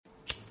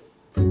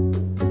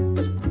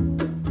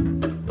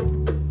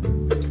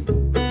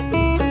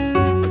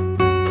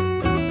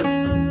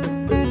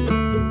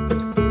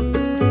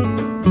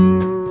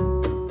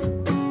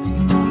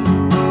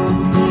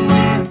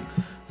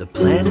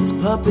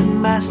puppet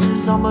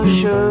masters almost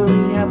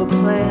surely have a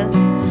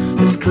plan.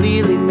 There's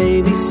clearly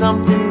maybe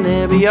something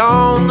there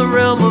beyond the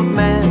realm of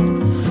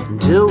man.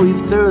 Until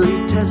we've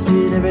thoroughly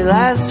tested every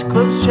last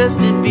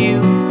close-chested view,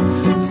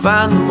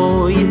 find the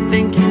more you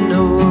think you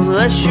know, the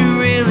less you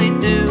really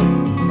do.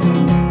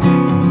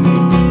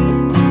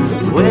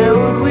 Where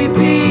would we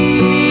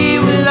be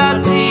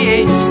without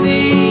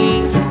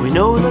THC? We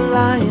know they're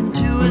lying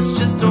to us,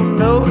 just don't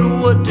know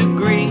to what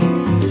degree.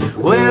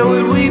 Where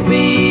would we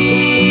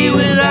be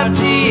without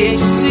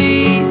THC?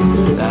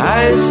 The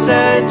Higher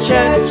Side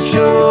Chat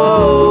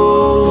Show.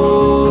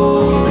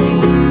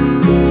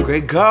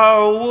 Greg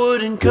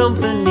Carlwood and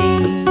Company.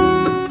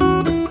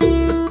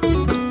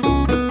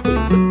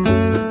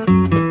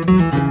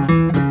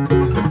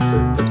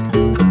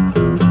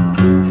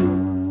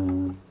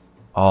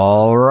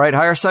 All right,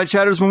 Higher Side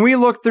Chatters, when we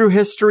look through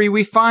history,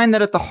 we find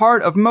that at the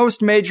heart of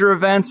most major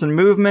events and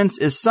movements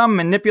is some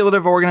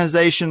manipulative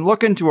organization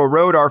looking to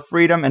erode our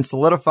freedom and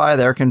solidify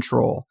their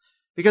control.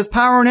 Because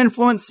power and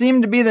influence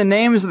seem to be the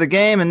names of the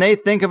game, and they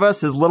think of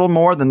us as little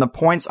more than the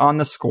points on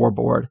the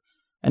scoreboard.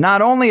 And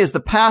not only is the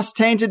past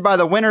tainted by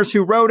the winners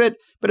who wrote it,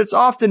 but it's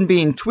often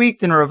being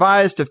tweaked and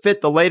revised to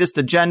fit the latest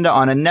agenda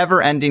on a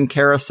never-ending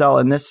carousel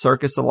in this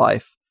circus of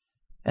life.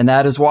 And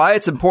that is why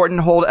it's important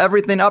to hold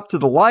everything up to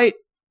the light,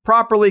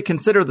 properly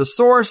consider the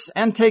source,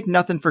 and take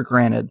nothing for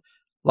granted.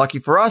 Lucky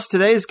for us,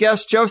 today's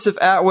guest, Joseph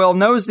Atwill,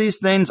 knows these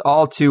things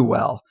all too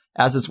well,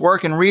 as his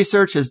work and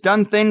research has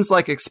done things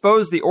like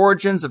expose the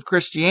origins of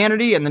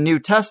Christianity and the New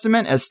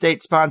Testament as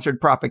state-sponsored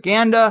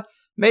propaganda,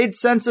 made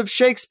sense of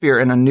Shakespeare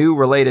in a new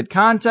related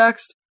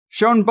context,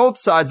 shown both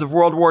sides of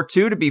World War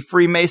II to be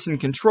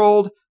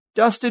Freemason-controlled,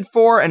 dusted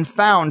for and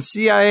found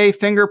CIA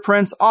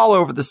fingerprints all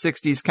over the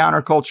 60s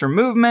counterculture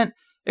movement,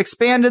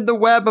 expanded the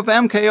web of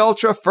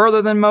MKUltra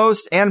further than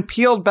most, and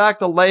peeled back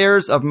the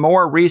layers of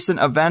more recent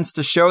events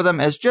to show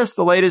them as just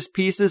the latest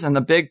pieces in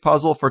the big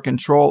puzzle for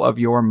control of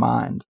your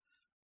mind.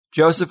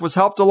 Joseph was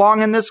helped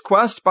along in this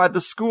quest by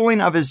the schooling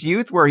of his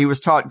youth, where he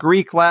was taught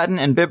Greek, Latin,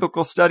 and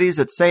biblical studies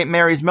at St.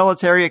 Mary's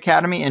Military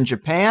Academy in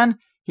Japan.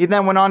 He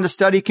then went on to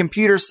study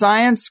computer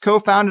science,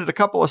 co-founded a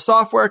couple of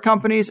software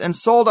companies, and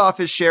sold off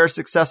his shares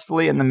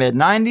successfully in the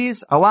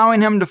mid-90s,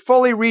 allowing him to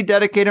fully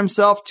rededicate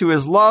himself to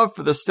his love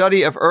for the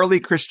study of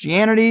early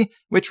Christianity,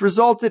 which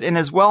resulted in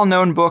his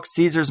well-known book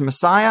Caesar's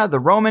Messiah,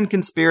 The Roman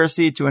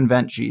Conspiracy to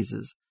Invent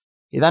Jesus.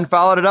 He then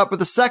followed it up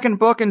with a second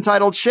book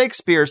entitled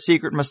Shakespeare's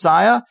Secret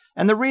Messiah,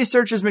 and the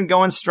research has been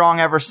going strong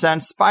ever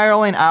since,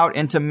 spiraling out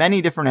into many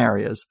different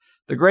areas.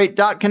 The great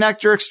dot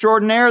connector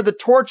extraordinaire, the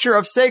torture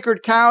of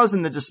sacred cows,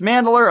 and the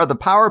dismantler of the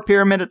power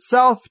pyramid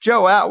itself,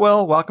 Joe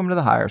Atwill, welcome to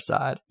the Higher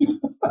Side.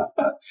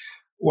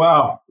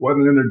 Wow, what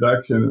an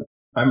introduction.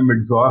 I'm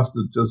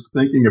exhausted just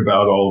thinking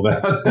about all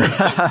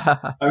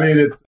that. I mean,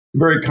 it's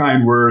very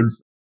kind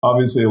words.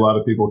 Obviously, a lot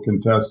of people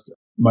contest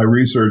my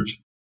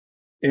research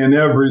in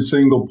every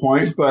single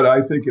point, but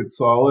I think it's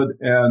solid,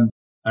 and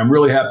I'm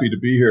really happy to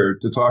be here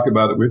to talk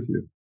about it with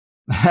you.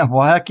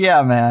 Well, heck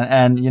yeah, man.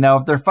 And,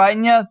 if they're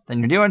fighting you, then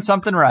you're doing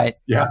something right.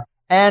 Yeah.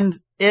 And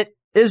it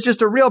is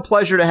just a real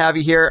pleasure to have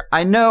you here.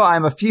 I know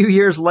I'm a few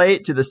years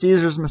late to the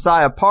Caesar's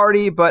Messiah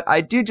party, but I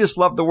do just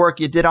love the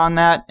work you did on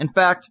that. In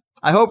fact,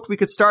 I hoped we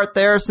could start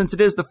there since it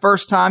is the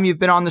first time you've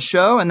been on the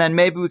show, and then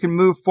maybe we can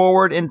move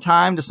forward in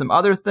time to some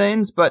other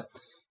things. But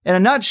in a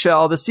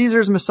nutshell, the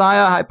Caesar's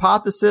Messiah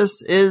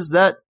hypothesis is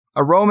that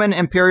a Roman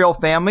imperial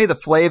family, the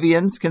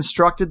Flavians,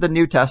 constructed the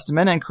New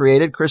Testament and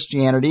created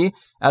Christianity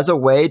as a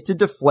way to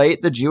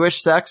deflate the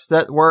Jewish sects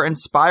that were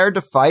inspired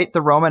to fight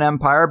the Roman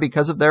Empire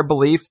because of their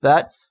belief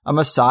that a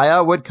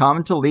Messiah would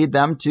come to lead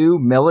them to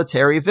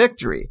military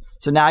victory.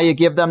 So now you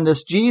give them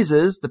this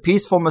Jesus, the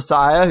peaceful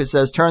Messiah who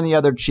says, turn the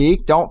other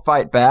cheek, don't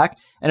fight back,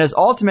 and is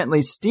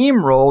ultimately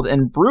steamrolled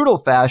in brutal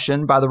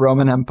fashion by the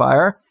Roman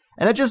Empire.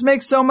 And it just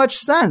makes so much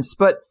sense.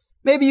 But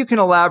maybe you can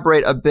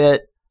elaborate a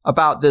bit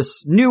about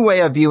this new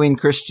way of viewing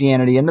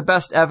Christianity and the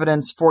best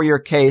evidence for your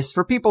case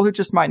for people who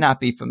just might not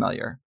be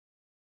familiar.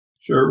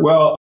 Sure.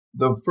 Well,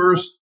 the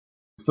first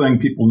thing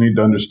people need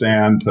to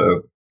understand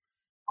to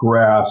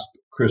grasp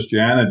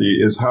Christianity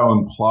is how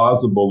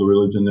implausible the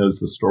religion is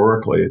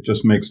historically. It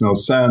just makes no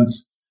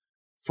sense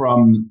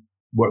from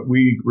what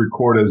we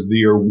record as the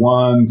year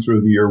 1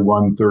 through the year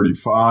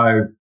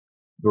 135.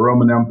 The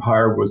Roman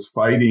Empire was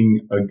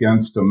fighting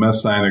against a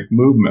messianic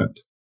movement.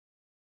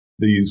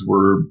 These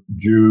were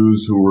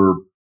Jews who were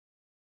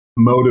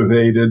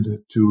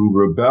motivated to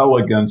rebel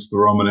against the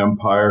Roman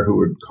Empire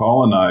who had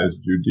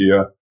colonized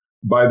Judea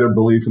by their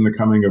belief in the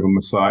coming of a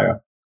Messiah.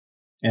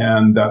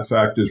 And that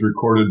fact is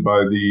recorded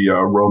by the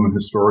Roman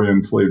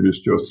historian Flavius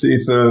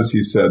Josephus.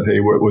 He said, hey,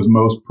 what was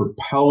most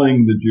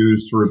propelling the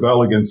Jews to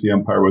rebel against the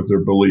empire was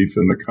their belief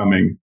in the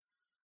coming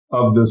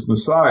of this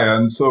Messiah.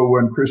 And so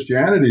when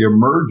Christianity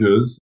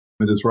emerges,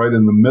 it is right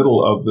in the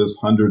middle of this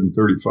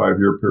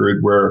 135-year period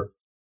where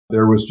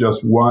there was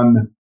just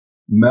one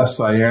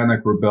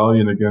messianic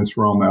rebellion against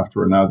Rome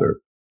after another.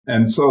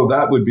 And so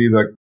that would be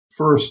the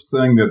first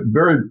thing that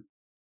very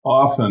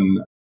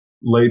often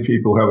lay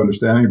people who have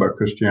understanding about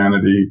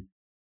Christianity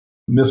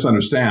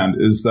misunderstand,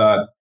 is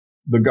that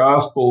the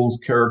Gospels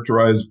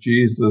characterize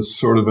Jesus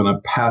sort of in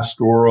a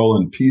pastoral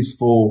and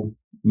peaceful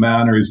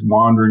manner. He's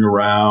wandering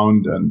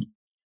around and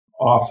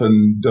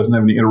often doesn't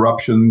have any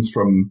interruptions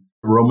from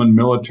Roman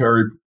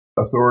military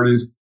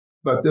authorities.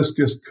 But this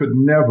just could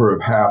never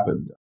have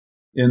happened.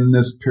 In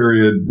this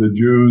period, the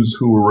Jews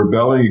who were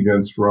rebelling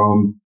against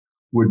Rome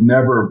would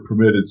never have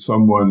permitted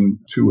someone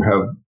to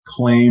have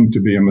claimed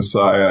to be a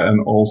Messiah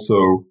and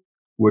also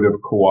would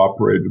have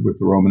cooperated with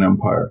the Roman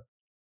Empire.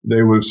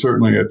 They would have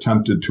certainly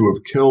attempted to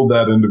have killed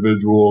that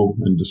individual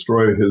and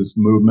destroy his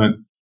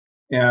movement.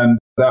 And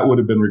that would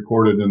have been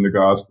recorded in the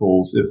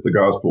Gospels if the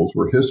Gospels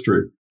were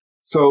history.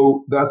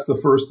 So that's the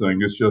first thing.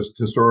 It's just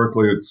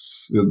historically,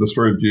 the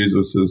story of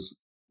Jesus is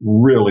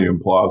really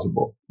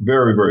implausible,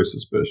 very, very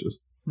suspicious.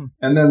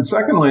 And then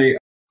secondly,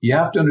 you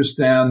have to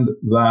understand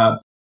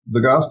that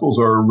the Gospels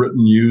are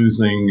written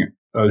using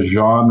a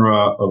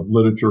genre of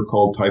literature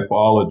called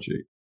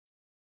typology.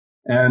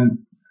 And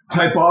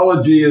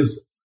typology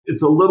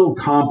it's a little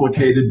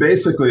complicated.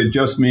 Basically, it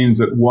just means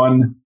that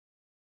one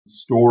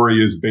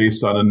story is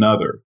based on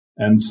another.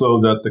 And so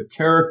that the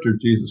character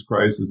Jesus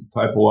Christ is a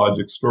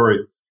typologic story.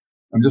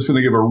 I'm just going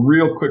to give a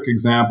real quick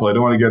example. I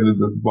don't want to get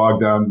into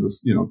bogged down into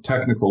this,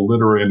 technical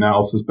literary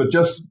analysis, but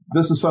just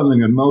this is something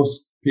that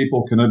most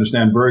people can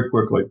understand very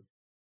quickly.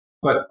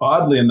 But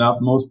oddly enough,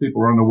 most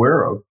people are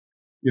unaware of.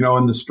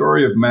 In the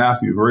story of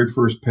Matthew, very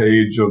first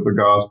page of the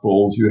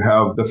Gospels, you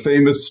have the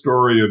famous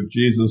story of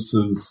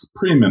Jesus's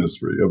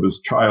pre-ministry, of his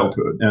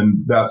childhood.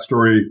 And that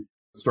story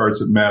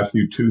starts at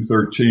Matthew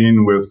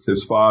 2:13 with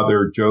his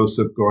father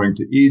Joseph going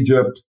to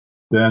Egypt.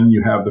 Then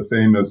you have the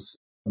famous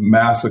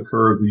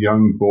massacre of the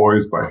young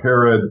boys by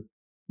Herod.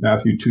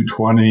 Matthew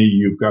 2:20,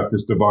 you've got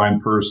this divine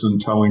person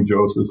telling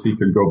Joseph he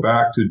can go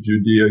back to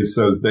Judea. He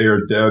says, they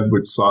are dead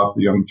which sought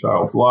the young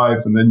child's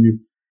life. And then you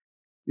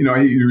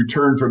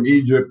return from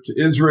Egypt to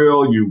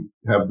Israel. You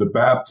have the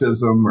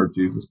baptism where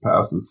Jesus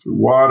passes through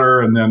water.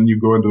 And then you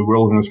go into the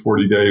wilderness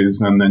 40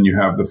 days. And then you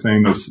have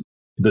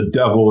the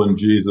devil and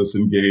Jesus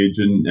engage.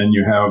 And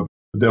you have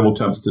the devil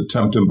attempts to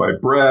tempt him by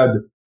bread.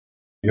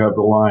 You have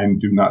the line,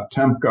 do not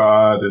tempt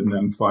God. And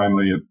then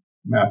finally at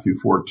Matthew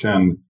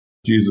 4:10,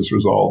 Jesus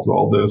resolves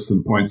all this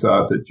and points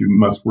out that you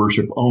must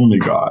worship only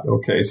God.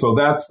 Okay, so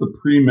that's the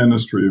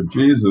pre-ministry of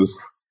Jesus.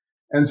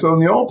 And so in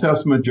the Old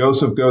Testament,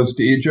 Joseph goes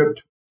to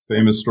Egypt.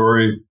 Famous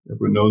story.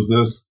 Everyone knows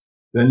this.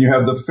 Then you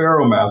have the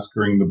Pharaoh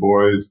massacring the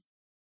boys.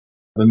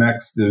 The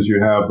next is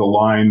you have the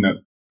line that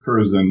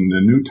occurs in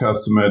the New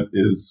Testament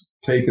is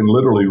taken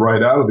literally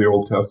right out of the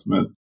Old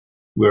Testament,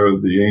 where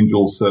the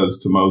angel says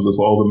to Moses,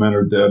 all the men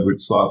are dead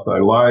which sought thy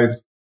life.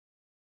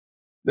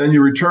 Then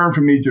you return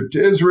from Egypt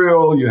to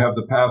Israel. You have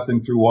the passing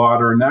through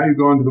water. And now you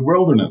go into the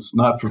wilderness,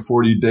 not for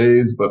 40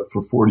 days, but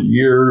for 40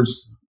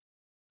 years.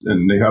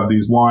 And they have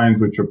these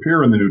lines which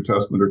appear in the New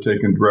Testament are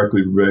taken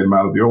directly verbatim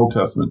out of the Old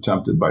Testament,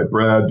 tempted by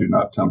bread, do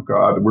not tempt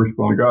God, worship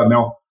only God.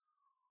 Now,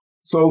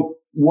 so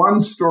one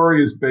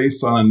story is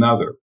based on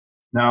another.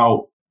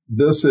 Now,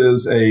 this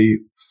is a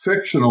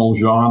fictional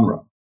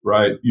genre,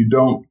 right? You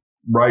don't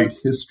write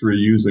history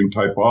using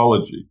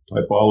typology.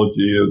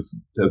 Typology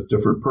has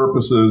different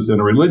purposes. In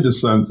a religious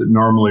sense, it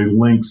normally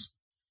links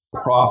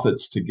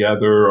prophets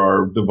together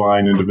or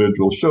divine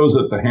individuals, shows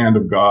that the hand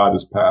of God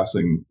is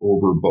passing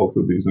over both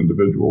of these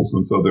individuals.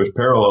 And so there's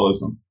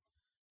parallelism.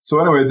 So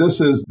anyway,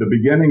 this is the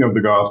beginning of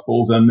the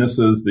Gospels, and this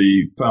is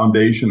the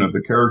foundation of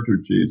the character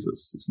of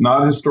Jesus. It's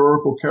not a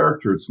historical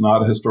character. It's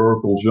not a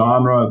historical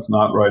genre. It's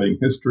not writing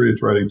history.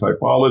 It's writing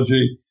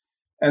typology.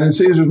 And in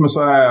Caesar's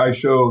Messiah, I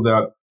show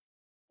that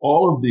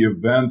all of the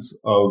events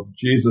of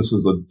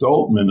Jesus'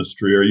 adult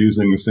ministry are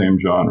using the same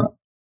genre.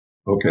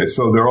 Okay,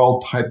 so they're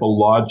all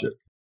typologic.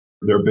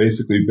 They're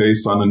basically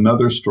based on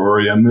another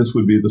story, and this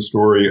would be the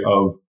story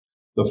of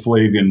the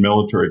Flavian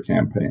military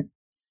campaign.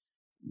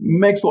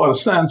 Makes a lot of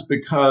sense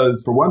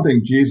because, for one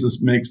thing, Jesus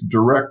makes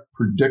direct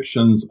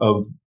predictions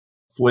of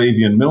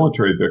Flavian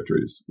military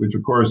victories, which,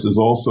 of course, is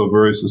also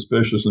very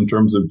suspicious in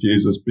terms of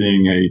Jesus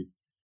being a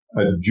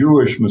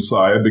Jewish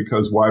Messiah,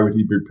 because why would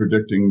he be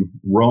predicting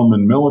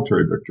Roman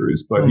military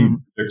victories? But he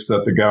predicts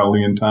that the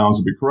Galilean towns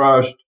will be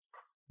crushed,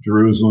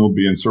 Jerusalem will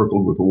be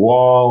encircled with a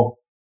wall,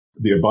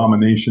 the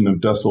abomination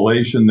of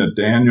desolation that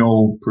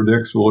Daniel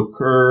predicts will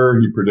occur.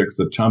 He predicts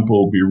the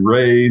temple will be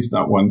razed,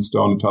 not one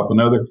stone atop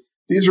another.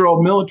 These are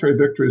all military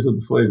victories of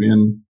the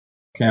Flavian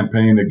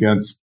campaign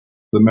against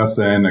the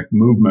Messianic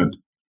movement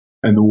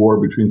and the war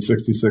between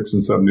 66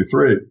 and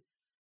 73.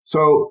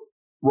 So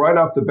right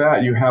off the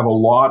bat, you have a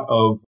lot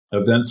of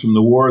events from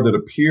the war that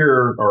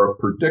appear are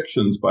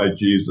predictions by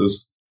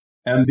Jesus,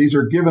 and these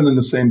are given in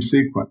the same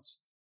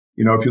sequence.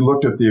 If you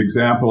looked at the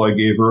example I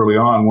gave early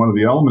on, one of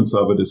the elements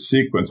of it is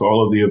sequence.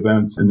 All of the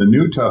events in the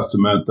New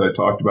Testament that I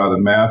talked about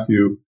in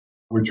Matthew,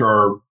 which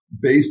are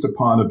based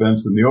upon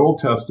events in the Old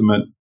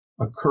Testament,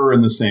 occur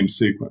in the same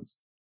sequence.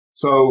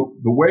 So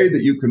the way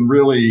that you can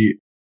really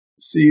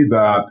see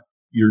that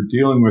you're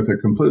dealing with a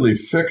completely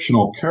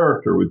fictional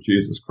character with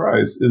Jesus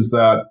Christ is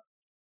that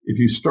if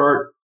you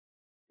start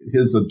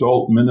his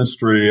adult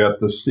ministry at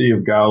the Sea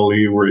of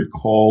Galilee, where he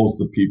calls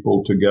the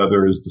people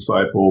together, his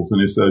disciples, and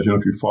he says,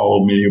 if you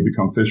follow me, you'll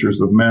become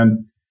fishers of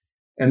men.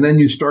 And then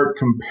you start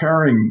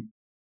comparing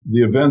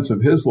the events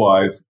of his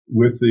life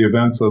with the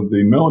events of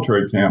the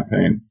military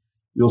campaign.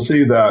 You'll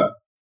see that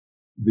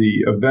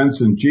the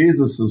events in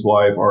Jesus's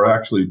life are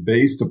actually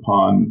based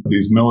upon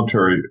these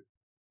military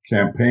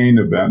campaign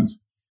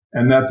events,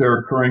 and that they're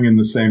occurring in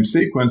the same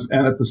sequence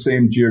and at the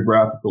same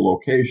geographical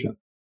location.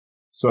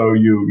 So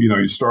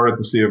you start at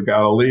the Sea of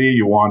Galilee,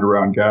 you wander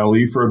around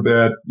Galilee for a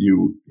bit,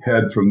 you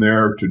head from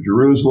there to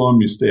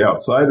Jerusalem, you stay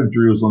outside of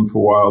Jerusalem for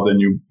a while, then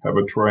you have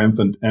a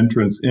triumphant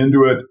entrance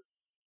into it.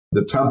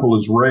 The temple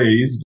is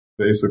raised,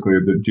 basically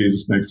that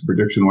Jesus makes the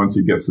prediction once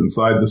he gets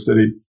inside the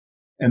city.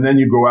 And then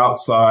you go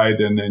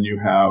outside and then you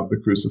have the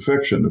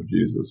crucifixion of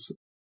Jesus.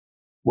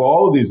 Well,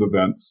 all of these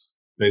events,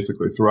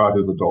 basically throughout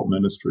his adult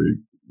ministry,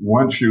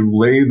 once you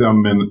lay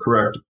them in the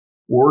correct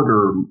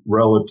order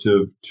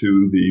relative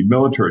to the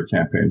military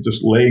campaign,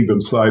 just laying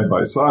them side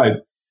by side,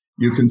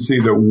 you can see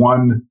that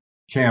one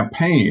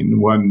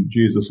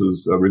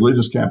Jesus'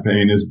 religious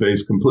campaign is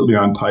based completely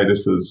on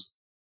Titus's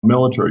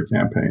military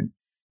campaign.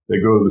 They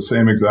go to the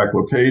same exact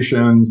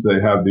locations.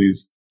 They have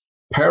these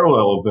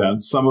parallel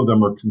events. Some of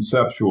them are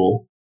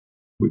conceptual.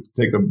 We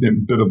take a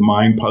bit of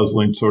mind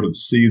puzzling to sort of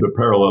see the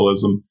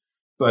parallelism,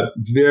 but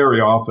very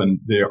often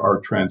they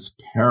are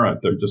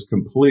transparent. They're just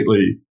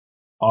completely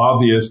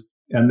obvious.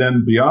 And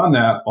then beyond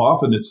that,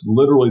 often it's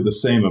literally the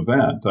same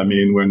event. I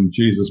mean, when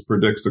Jesus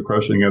predicts the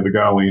crushing of the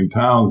Galilean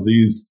towns,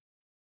 these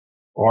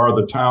are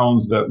the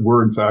towns that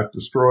were in fact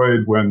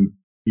destroyed. When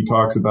he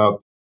talks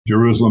about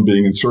Jerusalem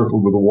being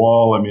encircled with a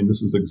wall, I mean,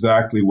 this is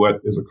exactly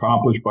what is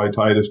accomplished by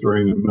Titus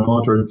during the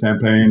military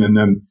campaign. And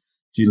then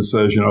Jesus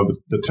says,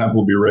 the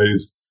temple will be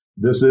raised.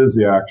 This is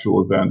the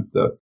actual event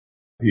that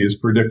he is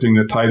predicting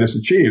that Titus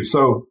achieved.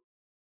 So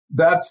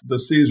that's the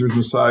Caesar's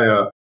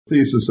Messiah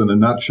thesis in a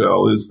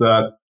nutshell, is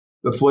that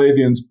the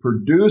Flavians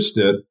produced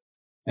it,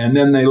 and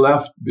then they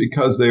left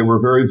because they were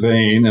very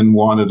vain and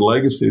wanted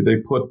legacy. They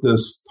put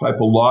this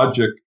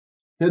typologic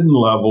hidden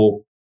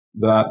level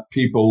that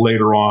people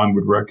later on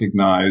would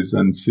recognize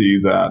and see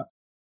that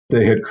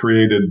they had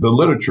created the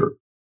literature.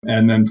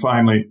 And then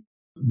finally,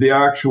 the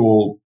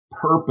actual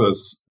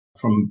purpose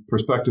from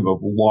perspective of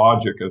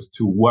logic as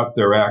to what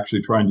they're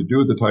actually trying to do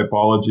with the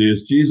typology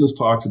is Jesus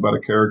talks about a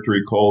character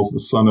he calls the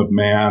Son of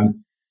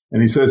Man,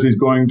 and he says he's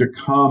going to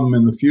come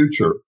in the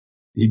future.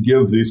 He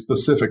gives these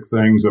specific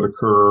things that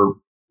occur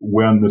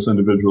when this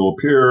individual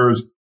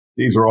appears.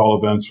 These are all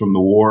events from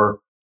the war.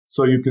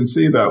 So you can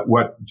see that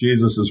what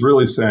Jesus is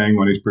really saying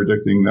when he's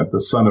predicting that the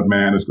Son of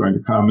Man is going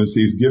to come is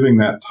he's giving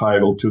that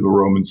title to the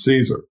Roman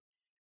Caesar.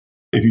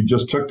 If you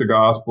just took the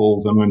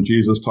Gospels and when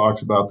Jesus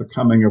talks about the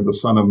coming of the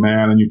Son of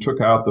Man and you took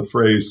out the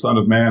phrase Son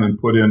of Man and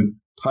put in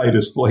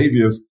Titus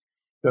Flavius,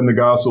 then the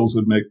Gospels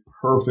would make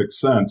perfect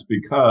sense,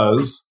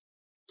 because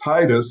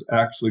Titus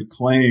actually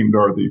claimed,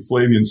 or the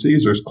Flavian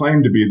Caesars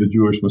claimed, to be the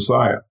Jewish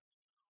Messiah.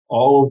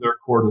 All of their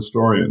court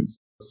historians,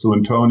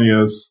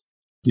 Suetonius,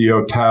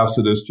 Dio,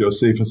 Tacitus,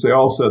 Josephus, they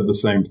all said the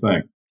same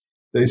thing.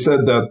 They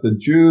said that the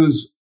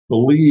Jews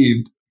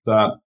believed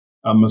that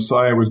a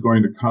Messiah was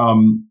going to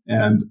come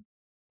and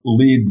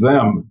lead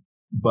them,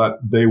 but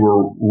they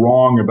were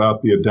wrong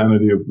about the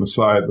identity of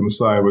Messiah. The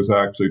Messiah was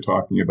actually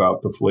talking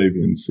about the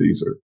Flavian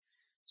Caesar.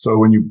 So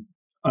when you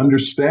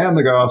understand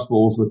the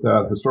Gospels with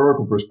that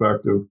historical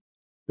perspective,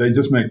 they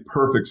just make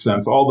perfect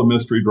sense. All the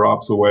mystery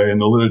drops away,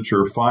 and the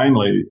literature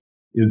finally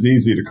is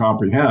easy to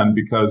comprehend,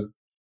 because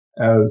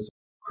as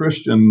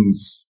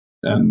Christians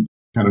and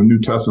kind of New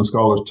Testament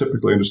scholars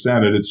typically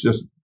understand it, it's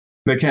just,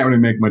 they can't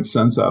really make much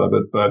sense out of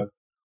it. But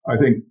I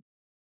think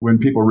when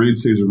people read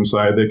Caesar's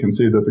Messiah, they can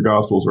see that the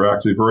Gospels are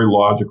actually very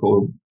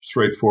logical,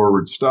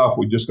 straightforward stuff.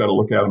 We just got to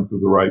look at them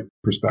through the right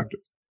perspective.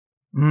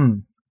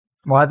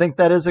 Well, I think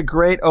that is a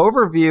great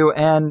overview,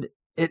 and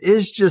it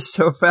is just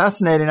so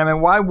fascinating. I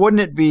mean, why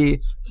wouldn't it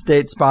be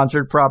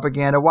state-sponsored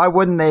propaganda? Why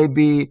wouldn't they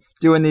be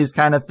doing these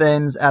kind of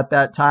things at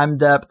that time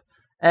depth?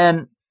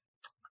 And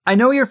I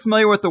know you're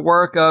familiar with the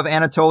work of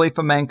Anatoly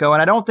Fomenko,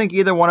 and I don't think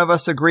either one of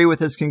us agree with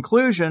his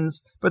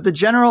conclusions, but the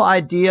general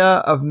idea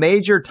of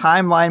major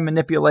timeline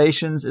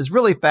manipulations is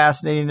really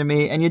fascinating to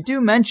me. And you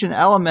do mention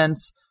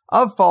elements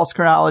of false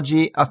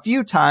chronology a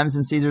few times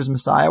in Caesar's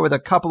Messiah, with a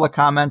couple of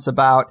comments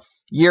about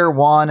year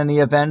 1 and the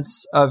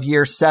events of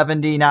year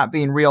 70 not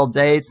being real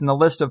dates, and the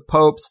list of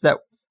popes that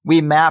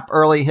we map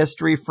early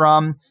history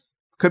from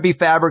could be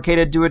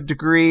fabricated to a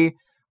degree.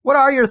 What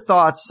are your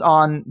thoughts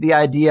on the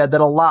idea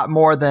that a lot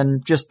more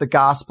than just the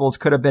Gospels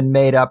could have been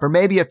made up, or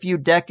maybe a few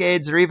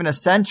decades or even a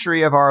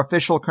century of our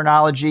official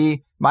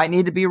chronology might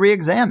need to be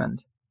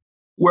reexamined?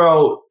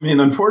 Well, I mean,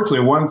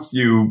 unfortunately, once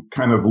you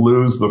kind of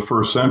lose the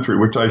first century,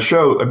 which I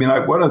show,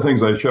 one of the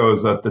things I show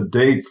is that the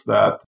dates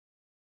that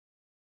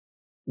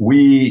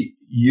we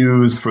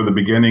use for the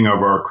beginning of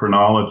our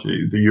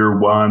chronology, the year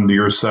 1, the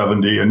year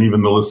 70, and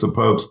even the list of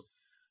popes,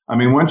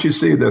 once you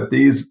see that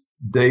these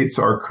dates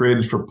are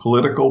created for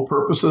political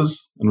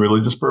purposes and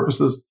religious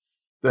purposes,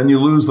 then you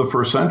lose the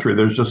first century.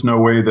 There's just no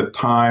way that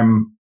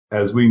time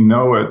as we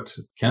know it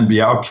can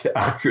be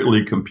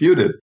accurately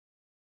computed.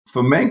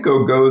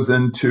 Fomenko goes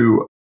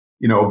into,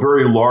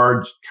 very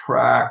large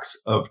tracts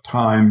of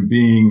time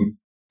being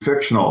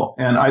fictional.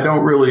 And I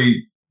don't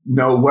really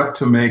know what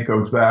to make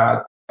of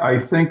that. I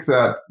think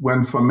that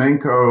when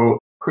Fomenko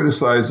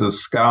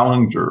criticizes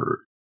Scaliger,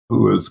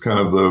 who is kind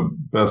of the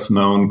best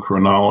known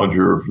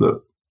chronologer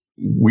that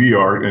we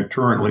are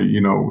currently,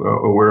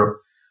 aware of,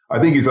 I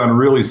think he's on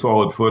really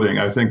solid footing.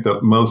 I think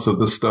that most of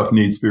this stuff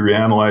needs to be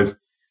reanalyzed.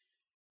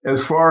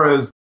 As far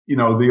as,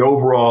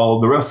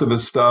 the rest of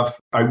his stuff,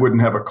 I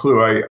wouldn't have a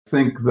clue. I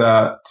think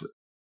that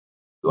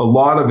a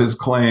lot of his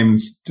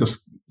claims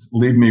just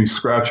leave me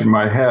scratching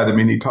my head. I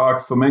mean,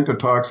 Fomenko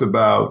talks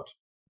about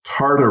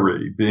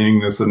Tartary being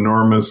this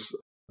enormous,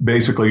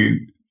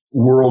 basically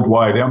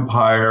worldwide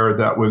empire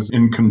that was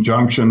in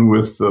conjunction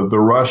with the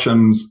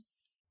Russians.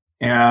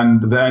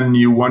 And then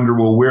you wonder,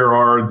 well, where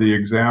are the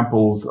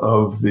examples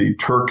of the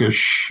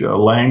Turkish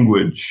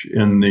language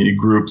in the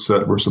groups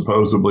that were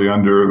supposedly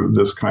under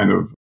this kind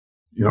of,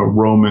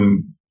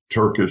 Roman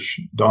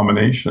Turkish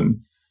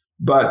domination?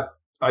 But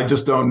I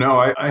just don't know.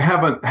 I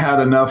haven't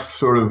had enough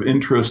sort of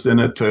interest in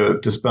it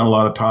to spend a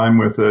lot of time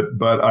with it.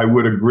 But I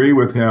would agree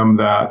with him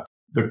that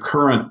the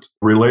current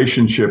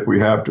relationship we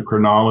have to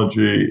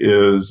chronology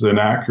is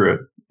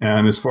inaccurate.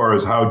 And as far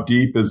as how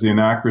deep is the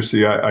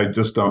inaccuracy, I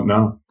just don't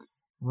know.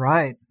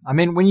 Right. I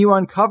mean, when you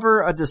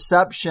uncover a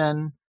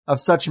deception of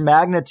such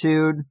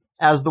magnitude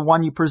as the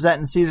one you present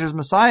in Caesar's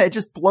Messiah, it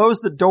just blows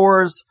the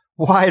doors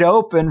wide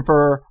open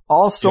for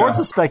all sorts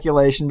of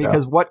speculation,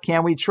 because what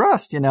can we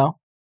trust,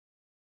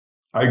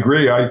 I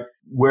agree.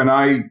 When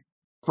I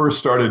first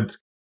started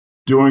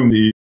doing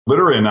the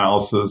literary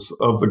analysis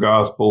of the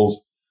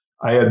Gospels,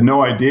 I had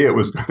no idea it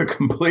was going to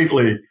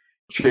completely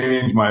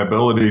change my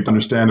ability to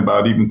understand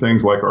about even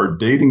things like our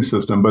dating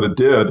system, but it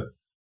did.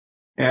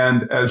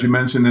 And as you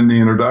mentioned in the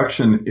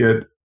introduction,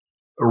 it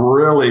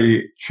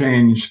really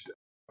changed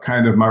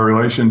kind of my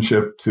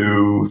relationship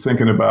to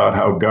thinking about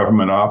how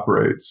government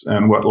operates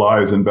and what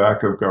lies in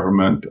back of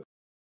government.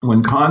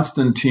 When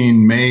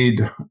Constantine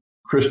made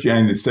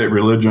Christianity the state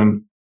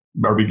religion,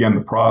 or began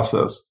the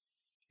process,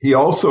 he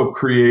also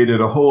created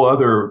a whole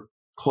other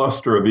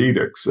cluster of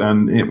edicts.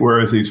 And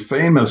whereas he's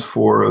famous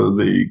for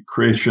the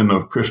creation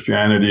of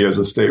Christianity as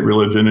a state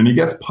religion, and he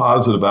gets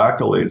positive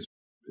accolades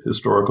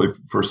historically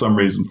for some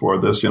reason for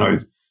this,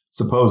 he's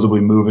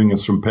supposedly moving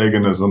us from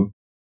paganism.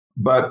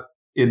 But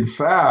in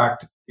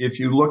fact, if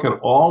you look at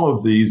all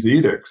of these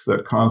edicts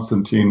that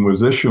Constantine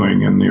was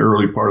issuing in the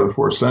early part of the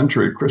 4th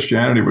century,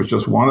 Christianity was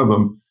just one of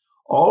them.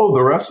 All of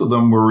the rest of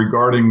them were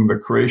regarding the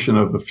creation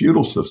of the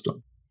feudal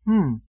system.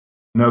 In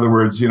other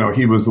words,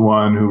 he was the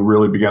one who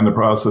really began the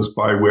process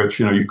by which,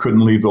 you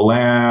couldn't leave the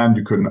land,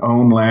 you couldn't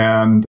own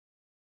land,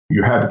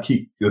 you had to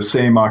keep the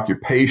same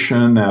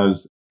occupation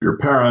as your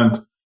parent,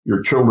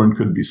 your children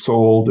could be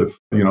sold if,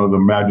 the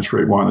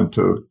magistrate wanted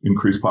to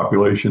increase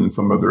population in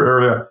some other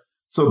area.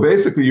 So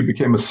basically you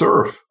became a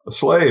serf, a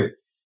slave.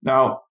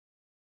 Now,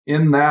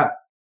 in that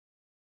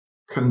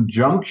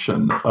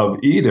conjunction of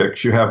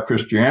edicts, you have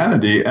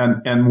Christianity.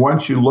 And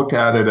once you look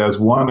at it as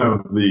one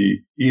of the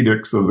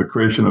edicts of the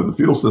creation of the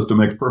feudal system,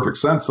 makes perfect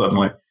sense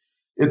suddenly.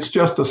 It's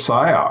just a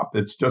psyop.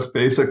 It's just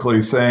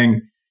basically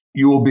saying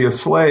you will be a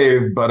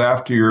slave, but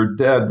after you're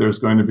dead, there's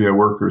going to be a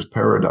worker's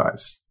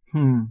paradise.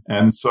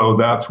 And so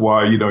that's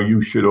why,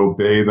 you should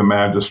obey the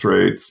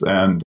magistrates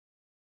and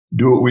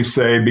do what we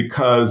say,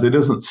 because it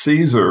isn't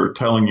Caesar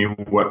telling you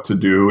what to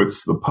do.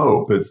 It's the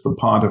Pope. It's the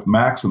Pontiff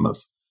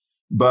Maximus.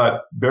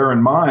 But bear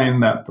in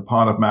mind that the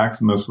Pontiff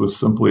Maximus was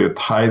simply a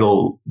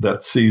title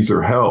that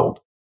Caesar held.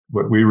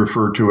 What we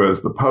refer to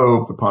as the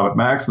Pope, the Pontiff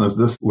Maximus,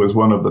 this was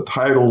one of the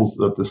titles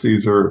that the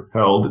Caesar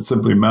held. It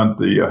simply meant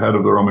the head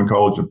of the Roman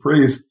College of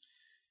Priests.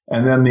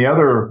 And then the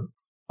other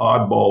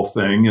oddball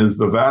thing is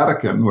the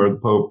Vatican, where the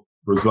Pope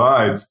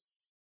resides,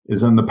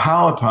 is in the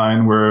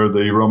Palatine, where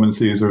the Roman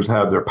Caesars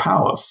had their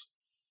palace.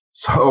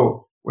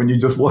 So when you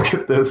just look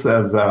at this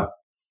as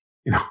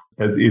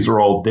as these are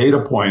all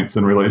data points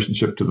in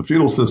relationship to the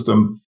feudal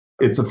system,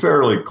 it's a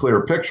fairly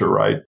clear picture,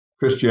 right?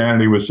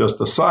 Christianity was just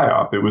a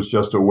psyop. It was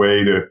just a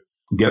way to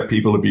get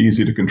people to be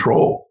easy to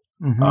control,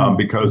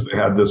 because they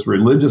had this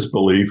religious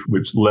belief,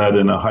 which led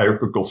in a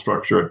hierarchical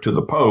structure to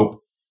the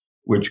Pope,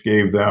 which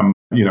gave them,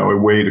 a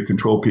way to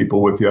control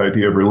people with the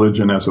idea of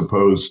religion as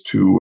opposed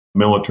to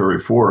military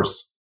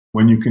force.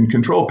 When you can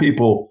control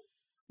people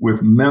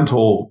with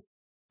mental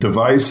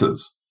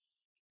devices,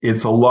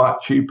 it's a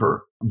lot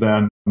cheaper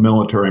than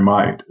military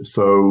might.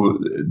 So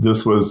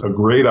this was a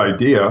great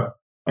idea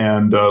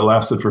and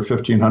lasted for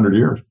 1,500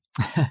 years.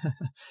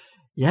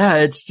 Yeah,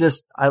 it's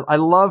just, I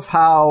love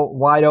how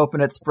wide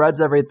open it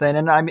spreads everything.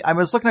 And I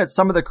was looking at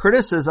some of the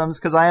criticisms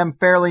because I am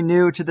fairly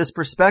new to this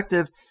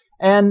perspective.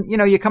 And,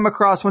 you come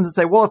across ones that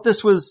say, well, if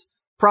this was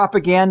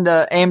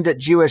propaganda aimed at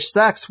Jewish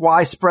sects,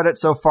 why spread it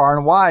so far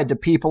and wide to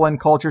people and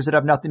cultures that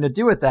have nothing to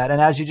do with that? And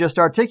as you just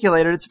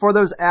articulated, it's for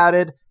those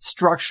added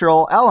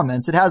structural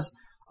elements. It has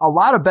a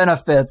lot of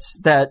benefits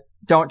that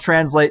don't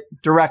translate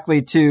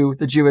directly to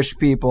the Jewish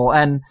people.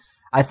 And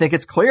I think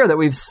it's clear that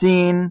we've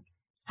seen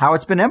how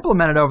it's been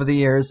implemented over the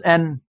years.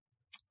 And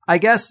I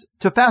guess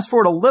to fast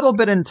forward a little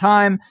bit in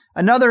time,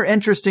 another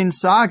interesting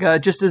saga,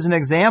 just as an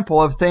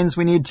example of things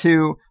we need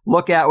to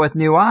look at with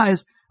new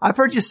eyes. I've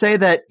heard you say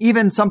that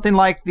even something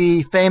like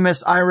the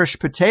famous Irish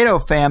potato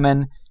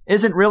famine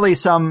isn't really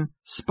some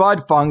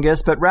spud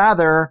fungus, but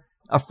rather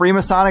a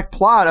Freemasonic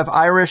plot of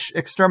Irish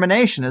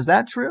extermination. Is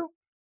that true?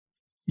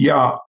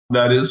 Yeah,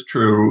 that is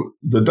true.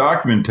 The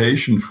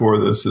documentation for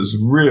this is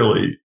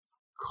really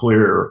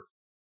clear.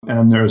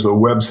 And there's a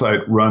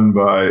website run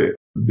by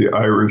the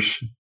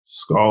Irish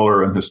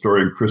scholar and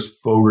historian Chris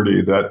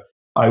Fogarty that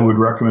I would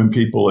recommend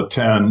people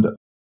attend.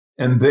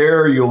 And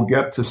there you'll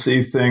get to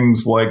see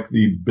things like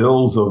the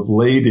bills of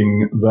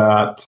lading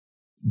that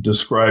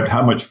described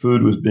how much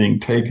food was being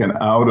taken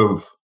out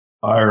of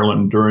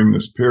Ireland during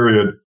this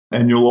period.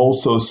 And you'll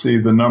also see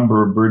the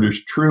number of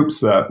British troops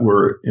that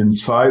were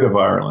inside of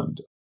Ireland.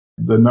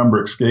 The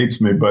number escapes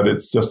me, but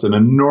it's just an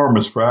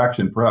enormous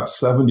fraction,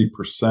 perhaps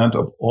 70%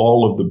 of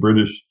all of the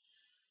British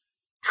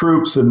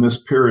troops in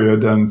this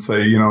period, and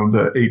say,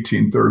 the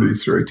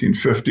 1830s through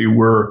 1850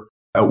 were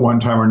at one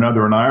time or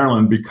another in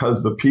Ireland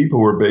because the people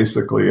were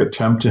basically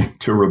attempting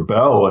to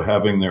rebel,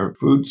 having their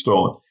food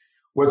stolen.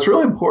 What's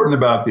really important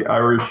about the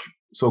Irish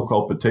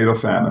so-called potato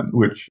famine,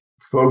 which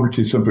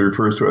Fogarty simply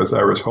refers to as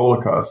Irish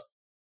Holocaust,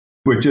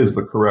 which is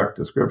the correct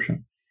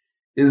description,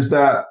 is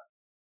that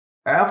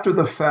after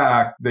the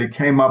fact, they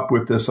came up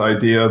with this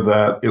idea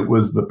that it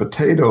was the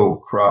potato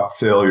crop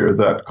failure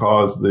that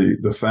caused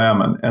the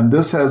famine. And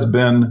this has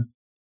been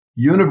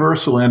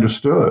universally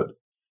understood.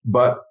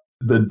 But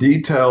the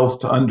details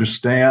to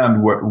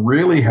understand what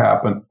really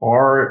happened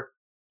are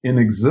in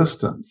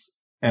existence.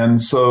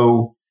 And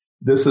so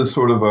this is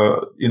sort of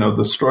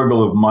the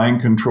struggle of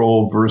mind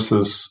control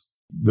versus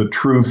the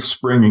truth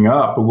springing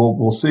up.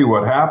 We'll see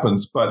what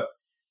happens. But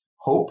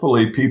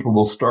hopefully people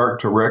will start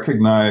to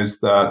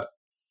recognize that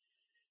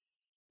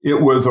it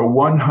was a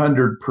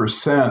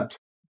 100%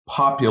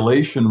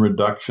 population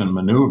reduction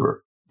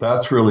maneuver.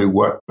 That's really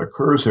what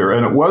occurs here.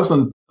 And it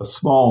wasn't a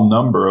small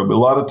number. A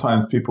lot of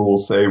times people will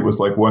say it was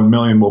like 1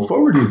 million. Well,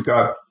 Fogarty's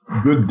got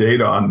good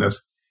data on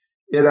this.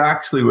 It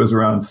actually was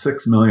around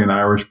 6 million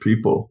Irish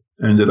people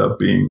ended up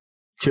being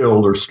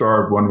killed or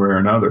starved one way or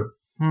another.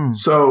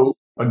 So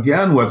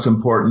again, what's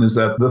important is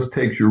that this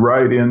takes you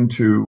right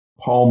into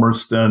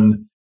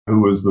Palmerston,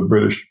 who was the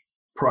British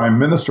Prime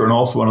Minister and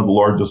also one of the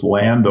largest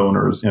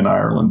landowners in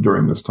Ireland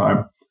during this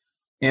time,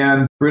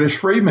 and British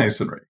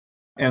Freemasonry.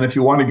 And if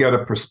you want to get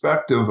a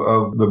perspective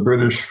of the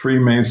British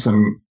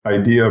Freemason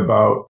idea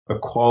about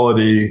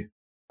equality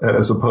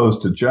as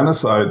opposed to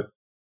genocide,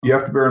 you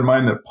have to bear in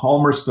mind that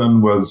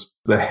Palmerston was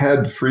the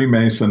head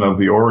Freemason of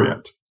the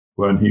Orient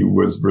when he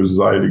was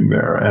residing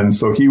there. And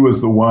so he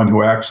was the one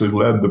who actually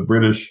led the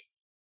British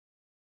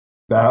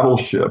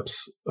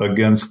battleships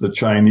against the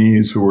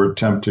Chinese who were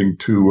attempting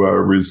to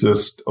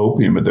resist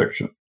opium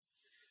addiction.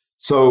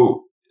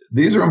 So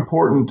these are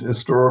important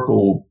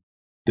historical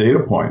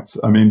data points.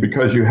 I mean,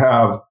 because you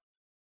have,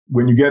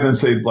 when you get in,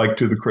 say, like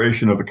to the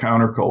creation of the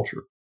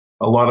counterculture,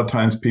 a lot of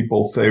times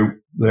people say,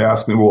 they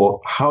ask me,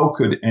 well, how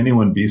could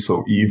anyone be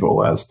so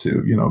evil as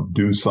to,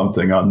 do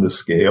something on this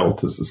scale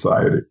to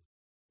society?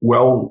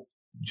 Well,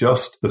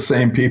 just the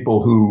same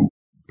people who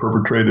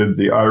perpetrated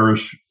the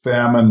Irish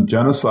famine,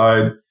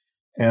 genocide,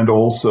 and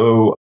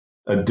also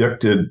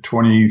addicted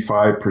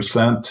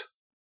 25%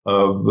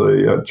 of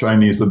the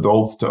Chinese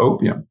adults to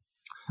opium.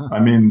 I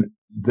mean,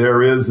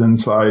 there is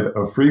inside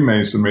of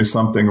Freemasonry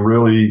something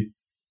really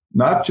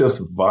not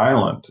just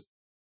violent,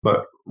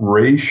 but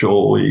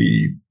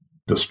racially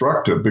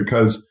destructive,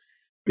 because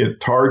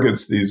it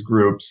targets these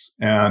groups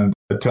and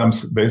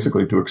attempts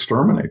basically to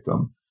exterminate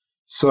them.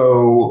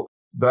 So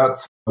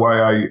that's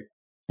why I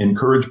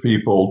encourage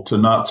people to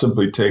not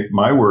simply take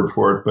my word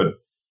for it, but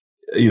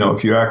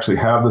if you actually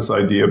have this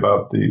idea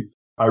about the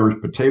Irish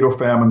potato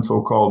famine,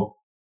 so-called,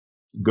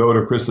 go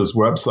to Chris's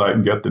website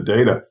and get the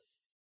data.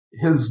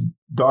 His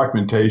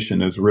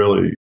documentation is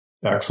really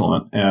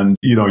excellent. And,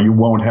 no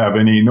one will have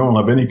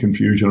any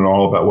confusion at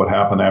all about what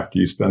happened after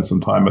you spend some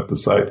time at the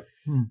site.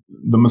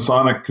 The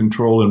Masonic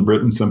control in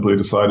Britain simply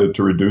decided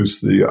to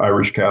reduce the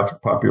Irish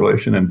Catholic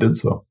population and did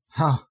so.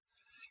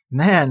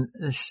 Man,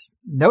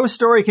 no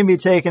story can be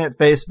taken at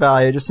face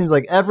value. It just seems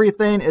like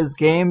everything is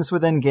games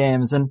within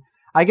games. And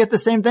I get the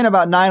same thing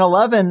about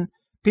 9/11.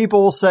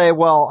 People will say,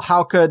 well,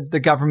 how could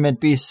the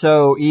government be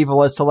so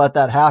evil as to let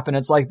that happen?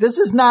 It's like, this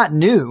is not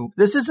new.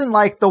 This isn't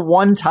like the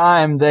one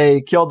time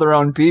they killed their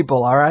own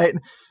people, all right?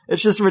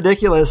 It's just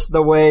ridiculous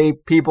the way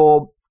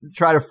people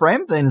try to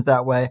frame things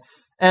that way.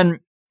 And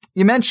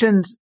you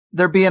mentioned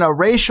there being a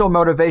racial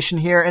motivation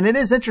here, and it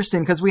is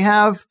interesting because we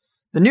have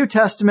the New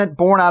Testament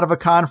born out of a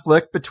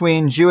conflict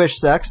between Jewish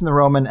sects and the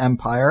Roman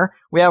Empire.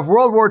 We have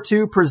World War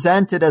II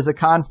presented as a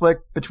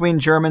conflict between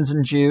Germans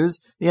and Jews.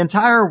 The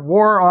entire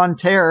war on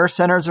terror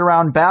centers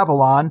around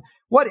Babylon.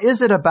 What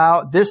is it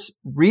about this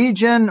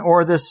region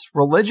or this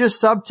religious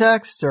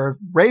subtext or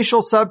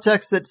racial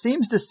subtext that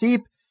seems to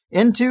seep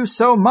into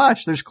so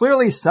much? There's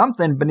clearly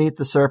something beneath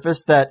the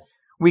surface that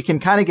we can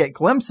kind of get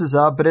glimpses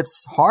of, but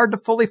it's hard to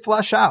fully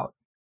flesh out.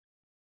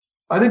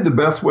 I think the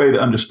best way to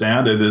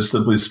understand it is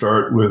simply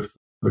start with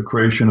the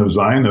creation of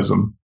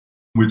Zionism,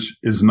 which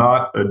is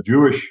not a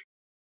Jewish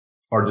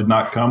or did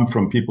not come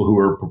from people who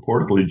were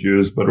purportedly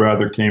Jews, but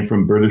rather came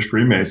from British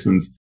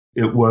Freemasons.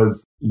 It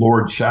was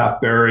Lord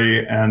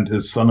Shaftesbury and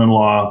his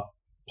son-in-law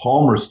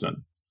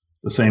Palmerston,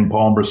 the same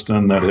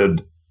Palmerston that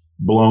had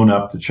blown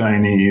up the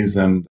Chinese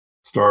and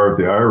starved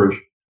the Irish.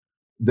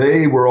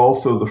 They were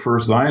also the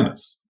first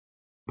Zionists.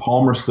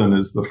 Palmerston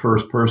is the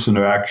first person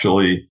who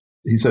actually,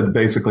 he said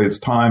basically it's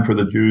time for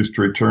the Jews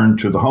to return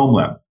to the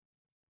homeland,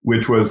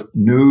 which was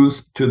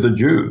news to the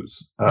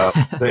Jews.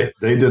 They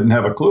didn't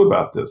have a clue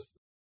about this.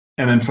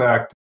 And in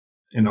fact,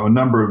 a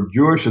number of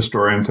Jewish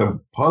historians have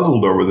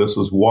puzzled over this,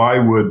 is why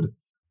would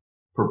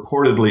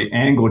purportedly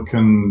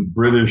Anglican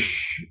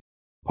British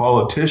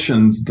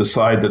politicians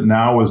decide that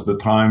now was the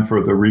time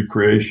for the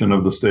recreation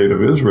of the state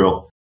of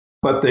Israel?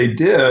 But they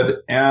did,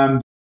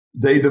 and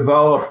they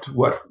developed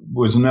what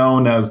was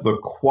known as the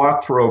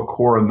Quattro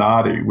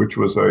Coronati, which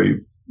was a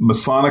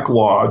Masonic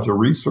lodge, a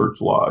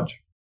research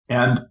lodge.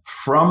 And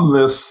from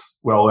this,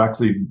 well,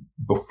 actually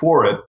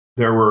before it,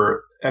 there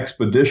were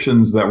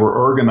expeditions that were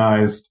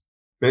organized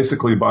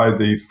basically by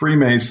the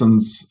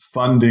Freemasons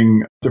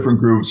funding different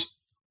groups,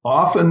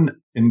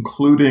 often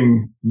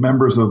including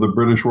members of the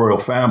British royal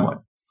family,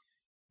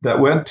 that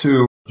went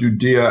to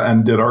Judea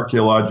and did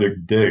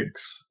archaeologic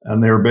digs.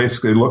 And they were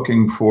basically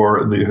looking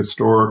for the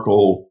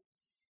historical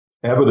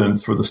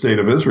evidence for the state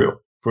of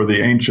Israel, for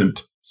the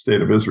ancient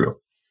state of Israel.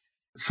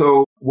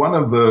 So one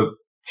of the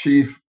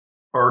chief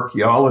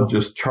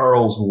archaeologists,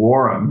 Charles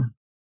Warren,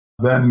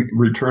 then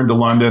returned to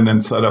London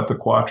and set up the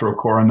Quattro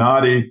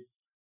Coronati,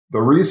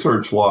 the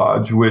research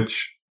lodge,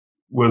 which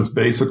was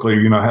basically,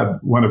 had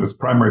one of its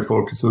primary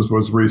focuses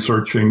was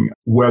researching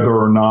whether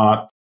or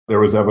not there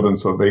was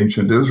evidence of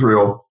ancient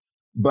Israel.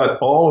 But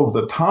all of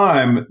the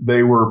time,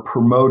 they were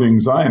promoting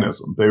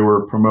Zionism. They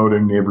were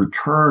promoting the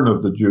return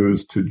of the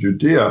Jews to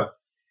Judea.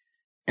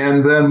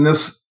 And then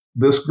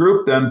this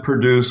group then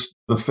produced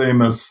the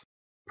famous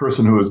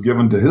person who was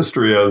given to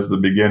history as the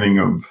beginning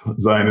of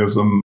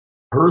Zionism,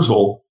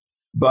 Herzl.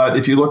 But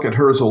if you look at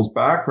Herzl's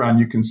background,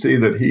 you can see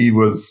that he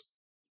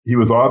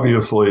was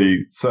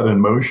obviously set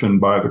in motion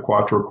by the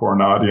Quattro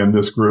Coronati and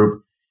this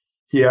group.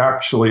 He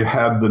actually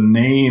had the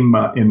name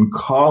in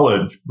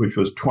college, which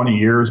was 20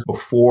 years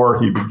before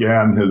he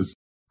began his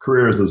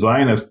career as a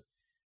Zionist.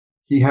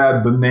 He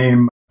had the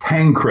name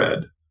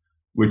Tancred,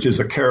 which is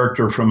a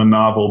character from a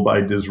novel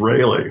by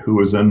Disraeli, who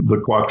was in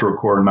the Quattro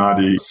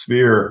Coronati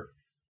sphere.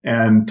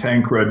 And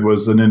Tancred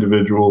was an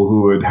individual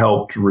who had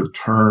helped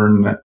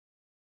return,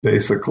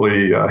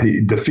 basically,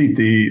 he defeat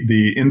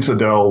the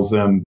infidels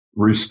and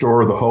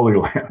restore the Holy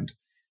Land.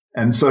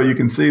 And so you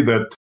can see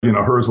that,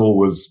 Herzl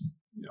was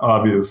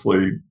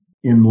obviously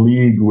in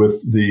league with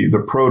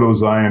the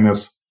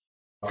proto-Zionists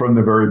from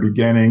the very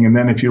beginning. And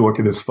then if you look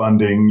at his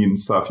funding and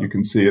stuff, you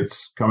can see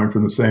it's coming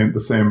from the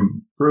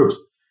same groups.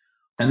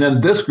 And then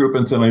this group,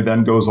 incidentally,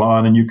 then goes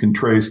on, and you can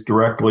trace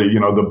directly,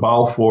 the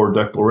Balfour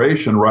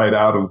Declaration right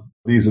out of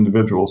these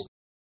individuals.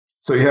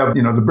 So you have,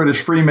 the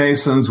British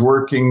Freemasons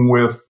working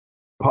with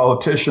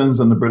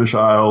politicians in the British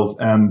Isles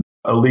and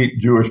elite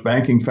Jewish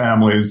banking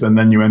families, and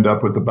then you end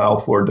up with the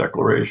Balfour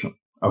Declaration.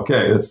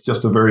 Okay, it's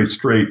just a very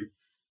straight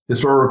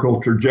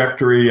historical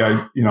trajectory.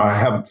 I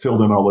haven't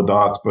filled in all the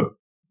dots, but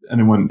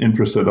anyone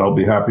interested, I'll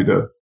be happy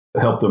to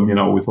help them,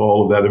 with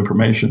all of that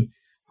information.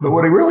 But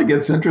what really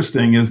gets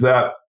interesting is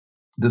that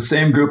the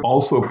same group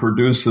also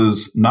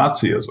produces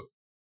Nazism.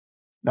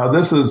 Now,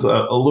 this is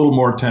a little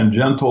more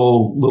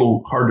tangential, a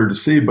little harder to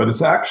see, but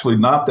it's actually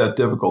not that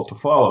difficult to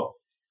follow.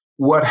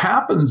 What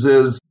happens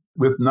is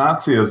with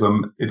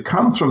Nazism, it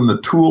comes from the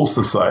Tool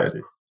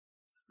Society.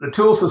 The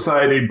Tool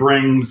Society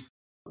brings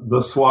the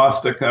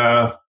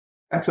swastika.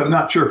 Actually, I'm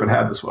not sure if it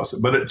had the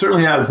swastika, but it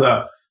certainly has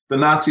the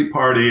Nazi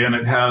Party, and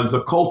it has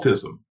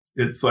occultism.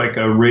 It's like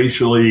a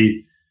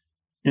racially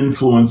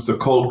influenced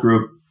occult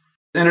group.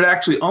 And it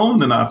actually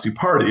owned the Nazi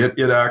Party.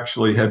 It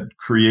actually had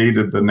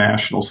created the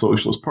National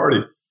Socialist Party.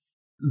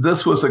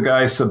 This was a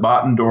guy,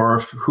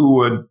 Sabbatendorf,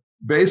 who had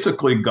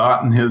basically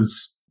gotten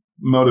his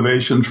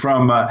motivation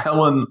from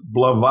Helen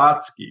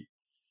Blavatsky,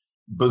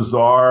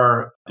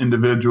 bizarre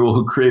individual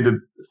who created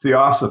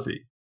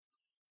Theosophy.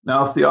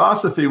 Now,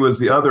 Theosophy was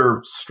the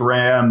other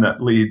strand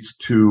that leads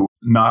to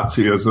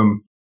Nazism.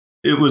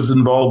 It was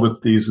involved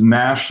with these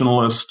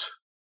nationalist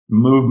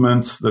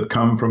movements that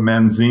come from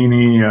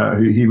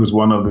Manzini. He was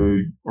one of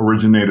the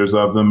originators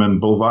of them,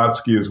 and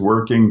Blavatsky is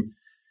working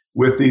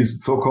with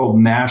these so-called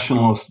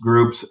nationalist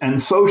groups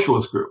and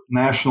socialist group.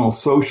 National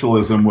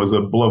socialism was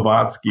a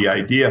Blavatsky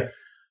idea,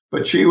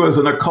 but she was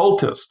an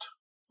occultist.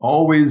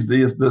 Always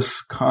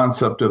this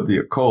concept of the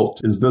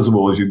occult is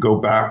visible as you go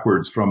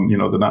backwards from,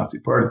 the Nazi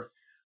Party.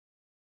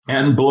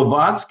 And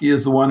Blavatsky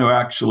is the one who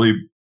actually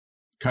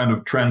kind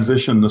of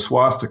transitioned the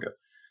swastika.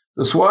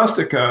 The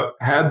swastika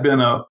had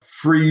been a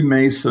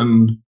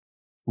Freemason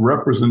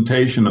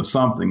representation of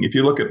something. If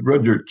you look at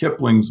Rudyard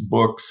Kipling's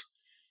books,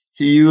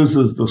 he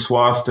uses the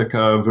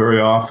swastika very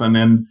often.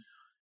 And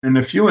in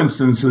a few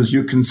instances,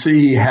 you can see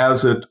he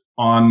has it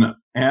on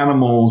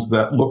animals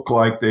that look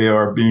like they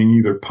are being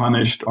either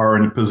punished or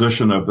in a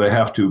position of they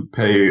have to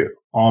pay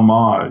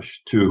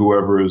homage to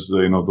whoever is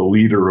the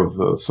leader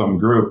of some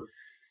group.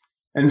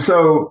 And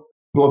so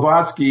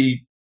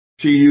Blavatsky,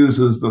 she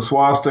uses the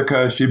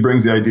swastika. She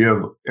brings the idea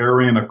of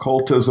Aryan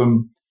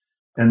occultism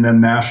and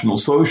then National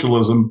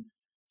Socialism.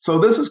 So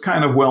this is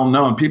kind of well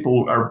known.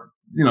 People are,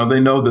 they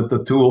know that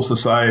the Thule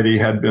Society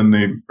had been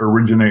the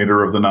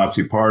originator of the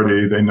Nazi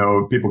Party. They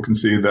know, people can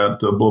see that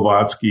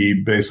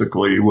Blavatsky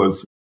basically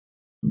was,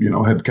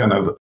 had kind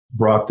of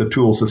brought the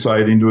Thule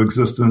Society into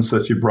existence,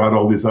 that she brought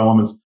all these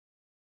elements.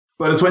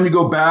 But it's when you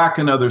go back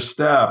another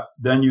step,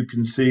 then you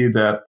can see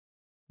that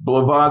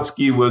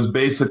Blavatsky was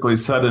basically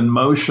set in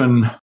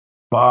motion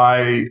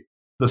by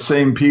the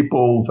same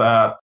people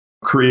that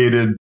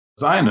created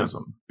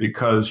Zionism,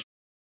 because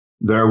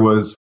there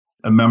was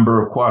a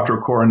member of Quattro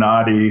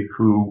Coronati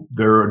who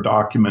there are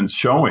documents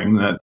showing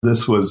that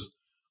this was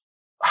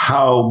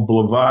how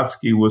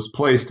Blavatsky was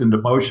placed into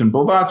motion.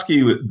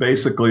 Blavatsky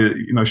basically,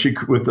 she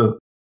with the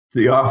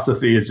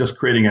Theosophy is just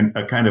creating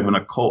a kind of an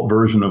occult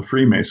version of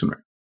Freemasonry.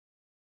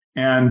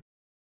 And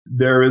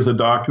there is a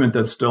document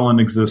that's still in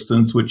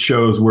existence which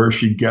shows where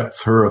she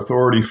gets her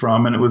authority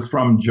from, and it was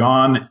from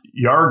John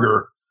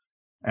Yarger,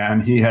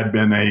 and he had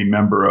been a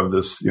member of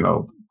this,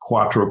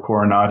 Quattro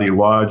Coronati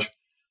Lodge.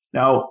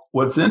 Now,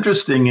 what's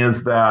interesting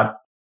is that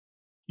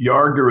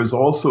Yarger is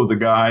also the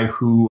guy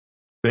who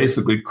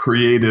basically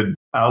created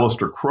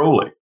Aleister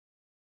Crowley.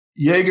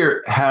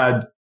 Jaeger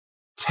had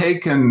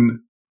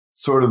taken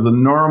sort of the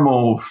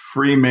normal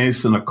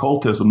Freemason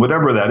occultism,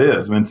 whatever that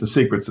is. I mean, it's a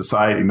secret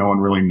society. No one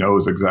really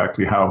knows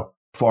exactly how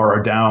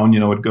far down,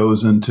 it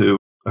goes into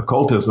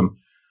occultism.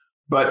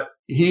 But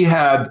he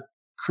had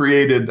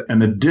created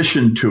an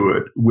addition to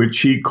it,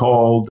 which he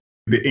called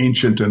the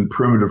ancient and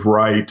primitive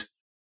rite,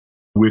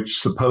 which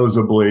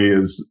supposedly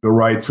is the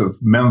rites of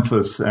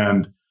Memphis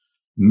and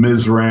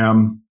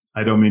Mizraim.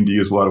 I don't mean to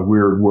use a lot of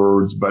weird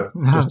words, but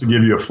just to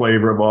give you a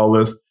flavor of all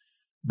this.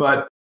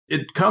 But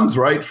it comes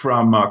right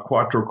from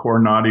Quattro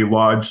Coronati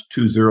Lodge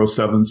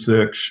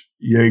 2076.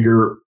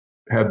 Jaeger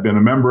had been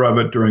a member of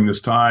it during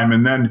this time.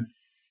 And then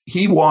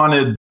he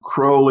wanted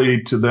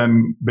Crowley to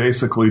then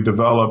basically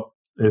develop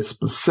a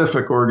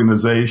specific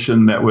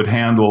organization that would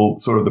handle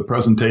sort of the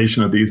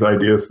presentation of these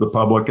ideas to the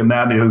public. And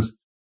that is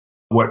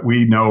what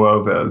we know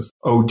of as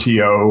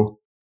OTO,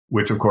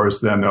 which of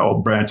course then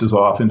all branches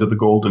off into the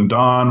Golden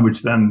Dawn,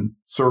 which then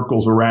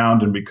circles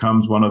around and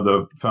becomes one of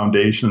the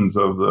foundations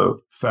of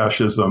the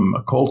fascism,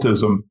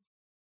 occultism.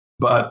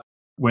 But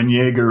when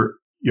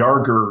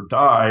Yarger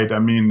died, I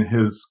mean,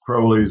 his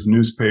Crowley's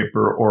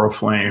newspaper,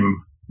 Oriflame,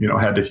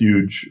 had a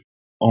huge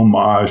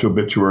homage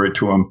obituary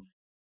to him.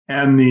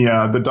 And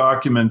the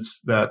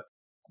documents that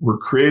were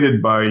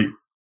created by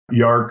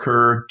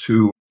Yarger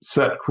to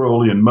set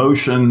Crowley in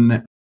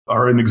motion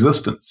are in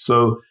existence.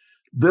 So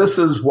this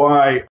is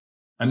why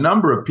a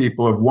number of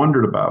people have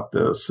wondered about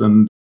this.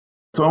 And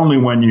it's only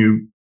when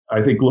you,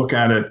 I think, look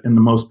at it in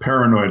the most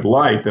paranoid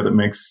light that it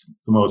makes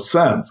the most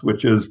sense,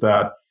 which is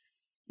that,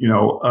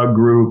 a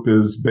group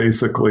is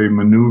basically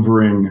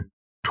maneuvering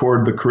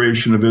toward the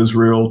creation of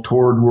Israel,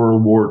 toward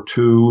World War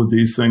II.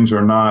 These things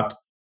are not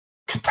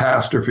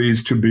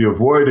catastrophes to be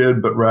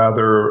avoided, but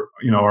rather,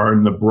 are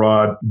in the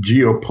broad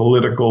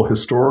geopolitical,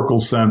 historical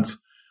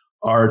sense,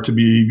 are to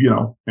be,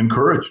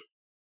 encouraged.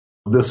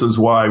 This is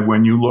why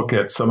when you look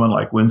at someone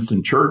like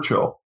Winston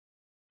Churchill,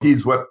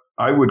 he's what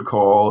I would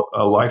call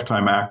a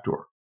lifetime actor.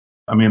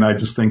 I mean, I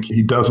just think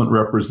he doesn't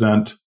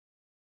represent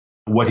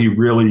what he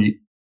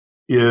really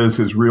is,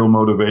 his real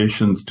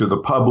motivations to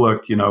the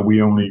public.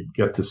 We only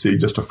get to see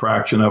just a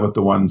fraction of it,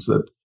 the ones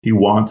that he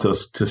wants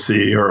us to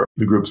see, or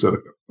the groups that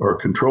are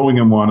controlling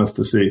him want us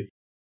to see.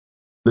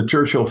 The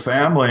Churchill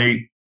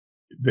family,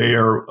 they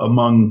are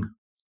among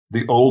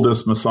the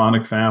oldest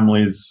Masonic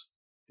families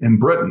in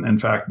Britain. In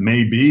fact,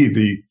 may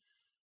be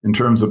in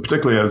terms of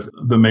particularly as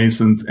the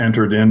Masons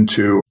entered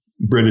into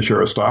British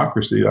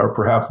aristocracy, are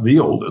perhaps the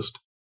oldest.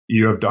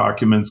 You have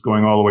documents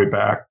going all the way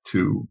back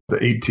to the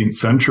 18th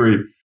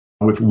century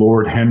with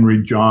Lord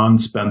Henry John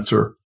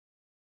Spencer,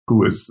 who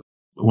was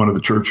one of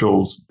the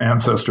Churchill's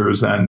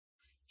ancestors, and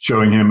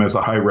showing him as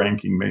a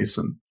high-ranking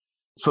Mason.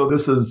 So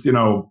this is,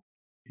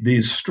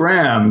 these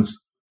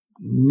strands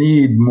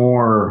need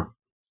more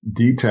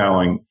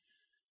detailing,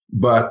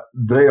 but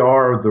they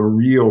are the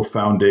real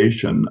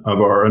foundation of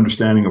our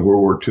understanding of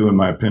World War II, in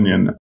my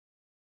opinion.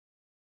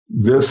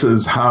 This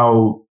is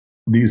how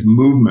these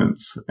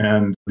movements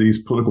and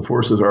these political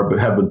forces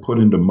have been put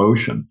into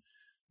motion.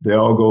 They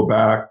all go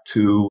back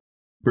to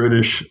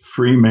British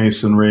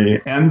Freemasonry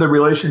and the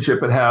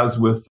relationship it has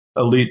with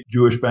elite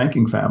Jewish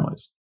banking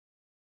families.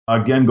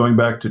 Again, going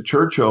back to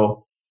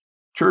Churchill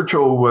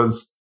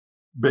was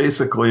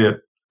basically at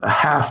a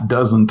half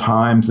dozen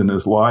times in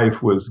his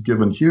life was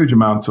given huge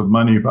amounts of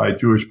money by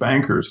Jewish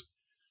bankers.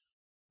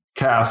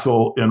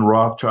 Castle and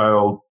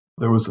Rothschild,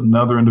 there was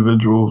another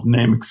individual,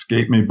 name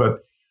escaped me,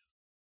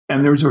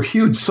 and there were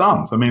huge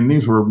sums. I mean,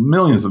 these were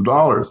millions of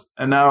dollars.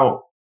 And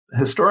now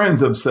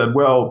historians have said,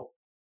 well,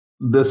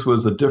 this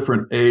was a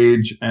different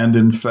age. And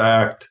in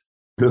fact,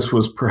 this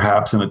was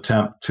perhaps an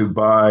attempt to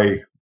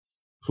buy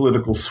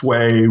political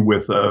sway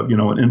with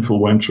an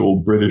influential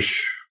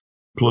British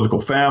political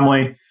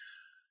family.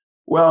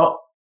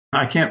 Well,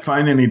 I can't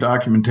find any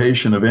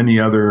documentation of any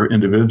other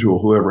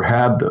individual who ever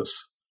had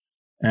this.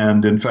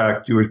 And in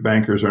fact, Jewish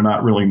bankers are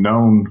not really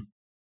known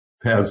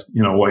as,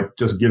 like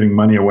just giving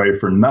money away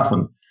for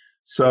nothing.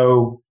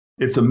 So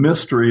it's a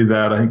mystery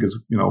that I think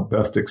is,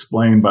 best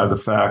explained by the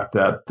fact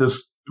that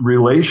this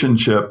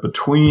relationship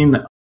between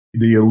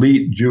the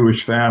elite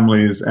Jewish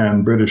families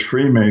and British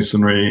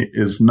Freemasonry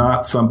is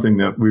not something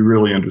that we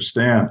really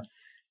understand.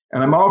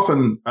 And I'm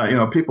often,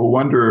 people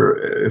wonder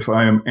if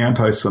I am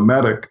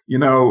anti-Semitic.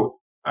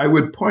 I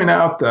would point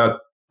out that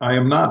I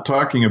am not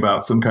talking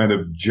about some kind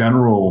of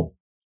general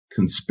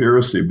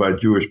conspiracy by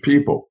Jewish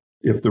people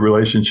if the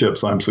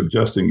relationships I'm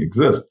suggesting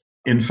exist.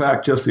 In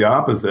fact, just the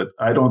opposite.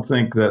 I don't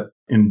think that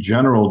in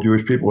general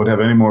Jewish people would have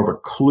any more of a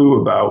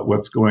clue about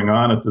what's going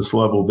on at this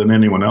level than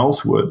anyone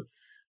else would.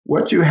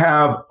 What you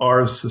have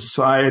are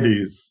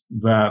societies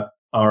that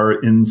are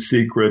in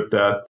secret,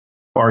 that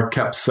are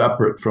kept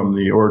separate from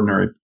the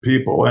ordinary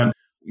people. And,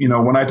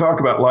 when I talk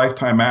about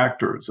lifetime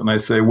actors and I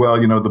say,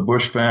 well, the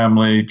Bush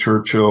family,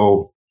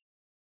 Churchill,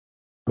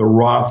 the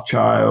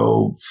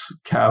Rothschilds,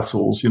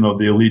 Castles,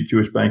 the elite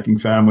Jewish banking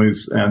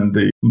families and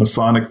the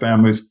Masonic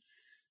families,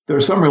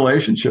 there's some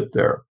relationship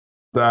there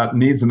that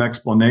needs an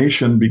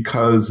explanation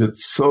because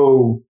it's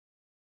so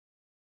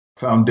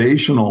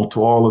foundational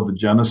to all of the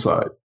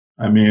genocide.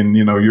 I mean,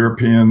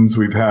 Europeans,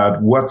 we've had,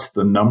 what's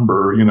the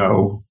number,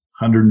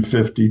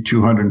 150,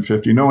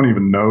 250. No one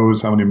even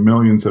knows how many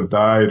millions have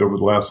died over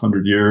the last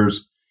 100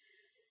 years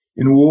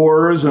in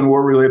wars and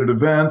war-related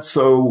events.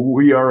 So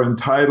we are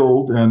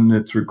entitled, and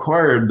it's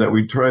required that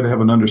we try to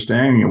have an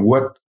understanding of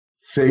what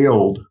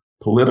failed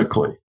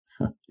politically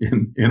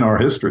in our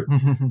history.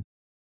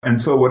 And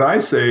so what I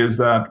say is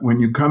that when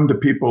you come to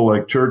people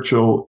like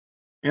Churchill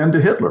and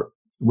to Hitler,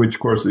 which,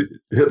 of course,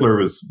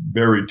 Hitler is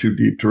buried too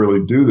deep to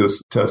really do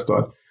this test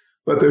on,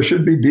 but there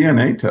should be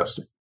DNA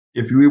testing.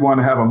 If we want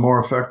to have a more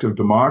effective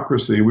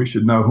democracy, we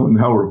should know who in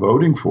the hell we're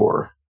voting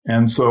for.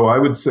 And so I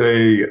would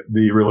say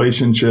the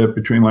relationship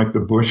between like the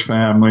Bush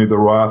family, the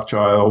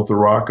Rothschilds, the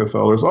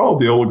Rockefellers, all of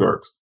the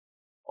oligarchs,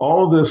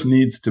 all of this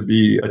needs to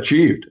be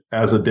achieved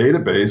as a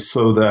database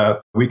so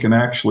that we can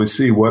actually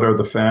see what are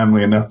the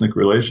family and ethnic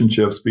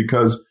relationships,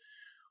 because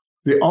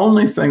the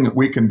only thing that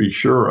we can be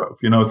sure of,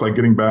 it's like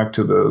getting back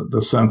to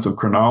the sense of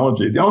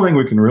chronology. The only thing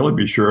we can really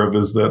be sure of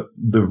is that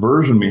the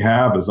version we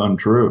have is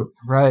untrue.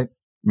 Right.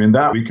 I mean,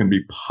 that we can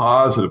be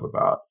positive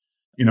about,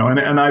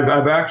 and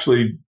I've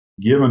actually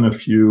given a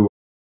few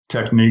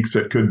techniques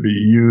that could be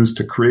used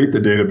to create the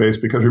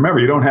database, because remember,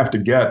 you don't have to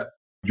get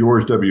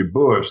George W.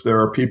 Bush. There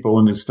are people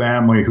in his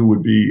family who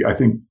would be, I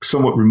think,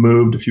 somewhat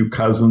removed, a few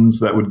cousins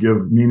that would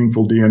give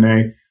meaningful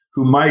DNA,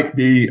 who might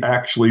be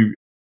actually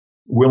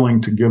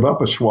willing to give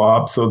up a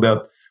Schwab so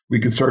that we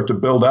could start to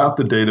build out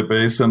the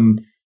database.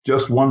 And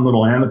just one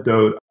little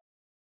anecdote.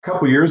 A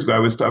couple of years ago, I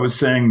was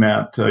saying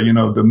that,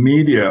 the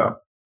media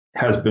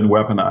has been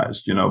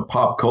weaponized.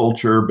 Pop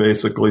culture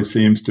basically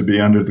seems to be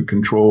under the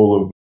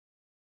control of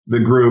the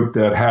group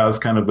that has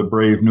kind of the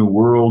Brave New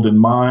World in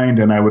mind.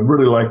 And I would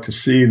really like to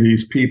see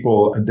these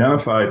people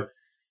identified.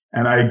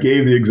 And I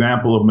gave the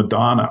example of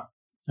Madonna.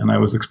 And I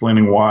was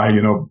explaining why,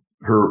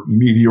 her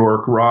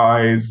meteoric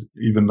rise,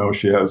 even though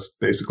she has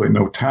basically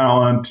no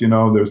talent,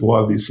 there's a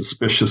lot of these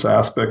suspicious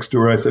aspects to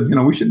her. I said,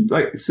 we should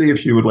see if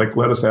she would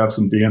let us have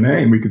some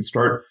DNA and we could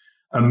start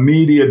a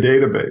media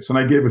database. And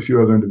I gave a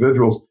few other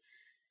individuals.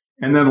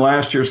 And then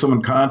last year,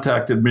 someone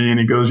contacted me and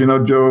he goes,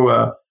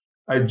 Joe,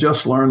 I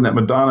just learned that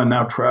Madonna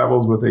now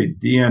travels with a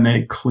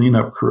DNA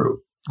cleanup crew.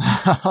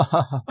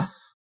 I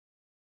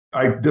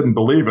didn't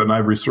believe it, and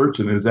I've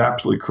researched it, and it's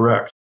absolutely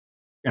correct.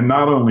 And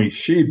not only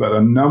she, but a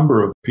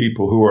number of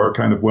people who are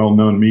kind of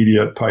well-known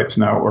media types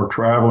now are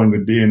traveling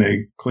with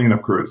DNA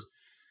cleanup crews.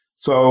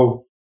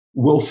 So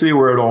we'll see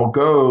where it all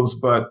goes.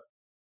 But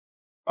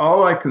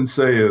all I can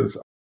say is,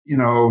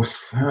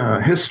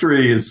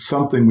 history is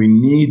something we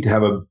need to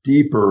have a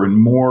deeper and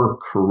more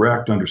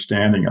correct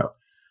understanding of.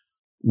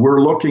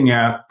 We're looking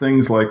at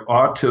things like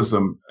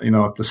autism,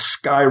 at the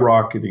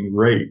skyrocketing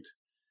rate.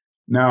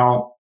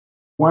 Now,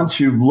 once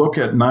you look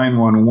at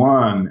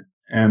 911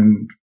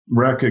 and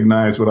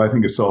recognize what I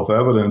think is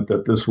self-evident,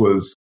 that this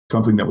was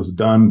something that was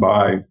done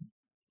by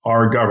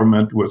our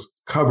government, was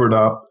covered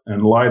up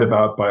and lied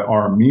about by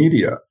our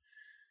media.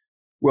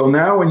 Well,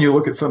 now when you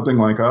look at something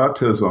like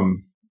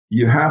autism,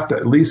 you have to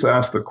at least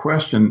ask the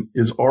question,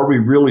 are we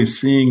really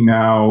seeing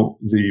now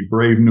the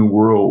Brave New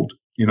World,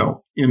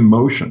 in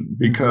motion?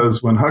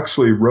 Because when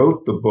Huxley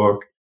wrote the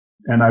book,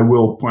 and I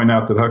will point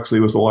out that Huxley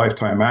was a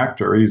lifetime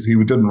actor, he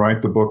didn't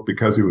write the book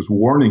because he was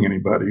warning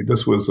anybody.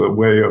 This was a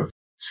way of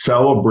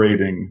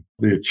celebrating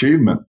the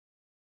achievement.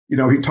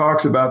 He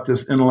talks about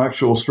this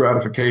intellectual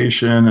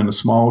stratification and a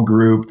small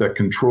group that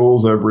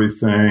controls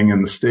everything,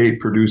 and the state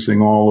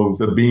producing all of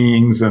the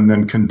beings and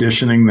then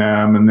conditioning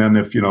them. And then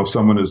if,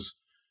 someone is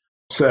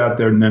sat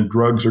there and then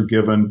drugs are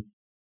given,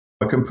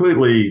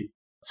 completely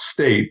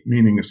state,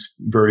 meaning a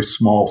very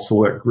small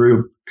select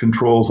group,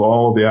 controls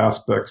all the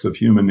aspects of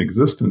human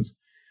existence.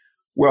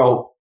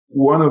 Well,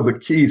 one of the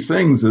key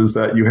things is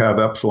that you have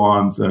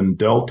epsilons and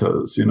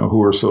deltas,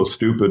 who are so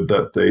stupid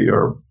that they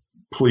are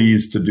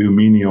pleased to do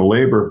menial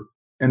labor.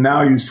 And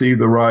now you see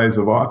the rise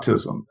of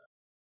autism.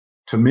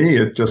 To me,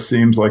 it just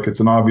seems like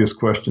it's an obvious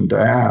question to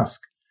ask.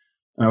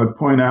 And I would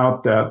point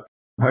out that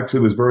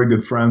Huxley was very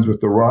good friends with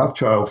the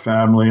Rothschild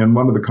family, and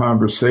one of the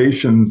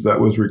conversations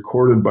that was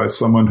recorded by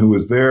someone who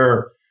was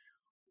there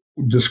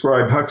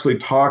described Huxley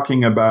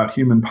talking about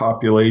human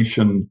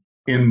population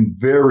in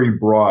very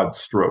broad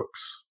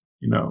strokes.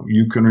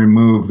 You can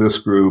remove this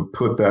group,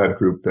 put that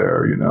group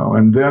there,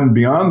 And then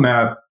beyond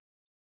that,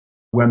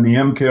 when the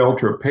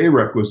MKUltra pay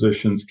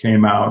requisitions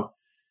came out,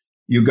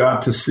 you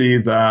got to see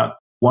that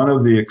one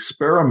of the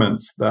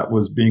experiments that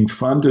was being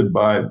funded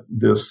by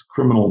this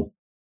criminal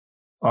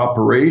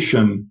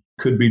operation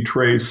could be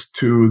traced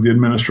to the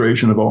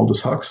administration of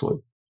Aldous Huxley.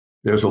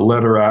 There's a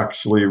letter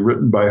actually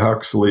written by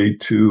Huxley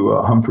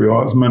to Humphrey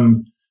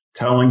Osmond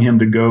telling him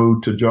to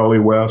go to Jolly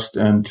West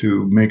and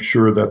to make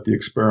sure that the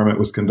experiment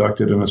was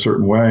conducted in a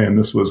certain way. And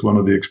this was one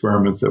of the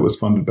experiments that was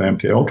funded by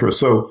MKUltra.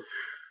 So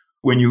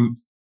when you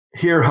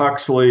hear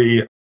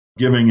Huxley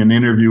giving an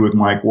interview with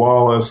Mike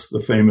Wallace, the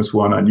famous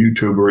one on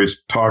YouTube, where he's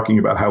talking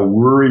about how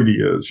worried he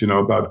is,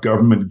 about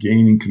government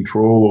gaining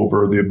control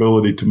over the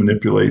ability to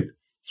manipulate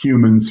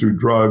humans through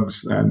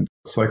drugs and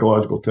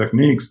psychological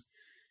techniques,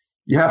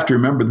 you have to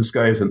remember this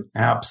guy is an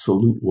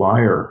absolute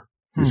liar,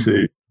 you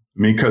see.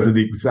 Because at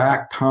the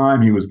exact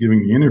time he was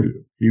giving the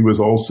interview, he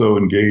was also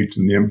engaged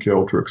in the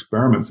MKUltra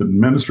experiments and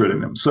administrating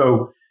them.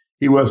 So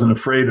he wasn't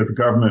afraid of the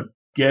government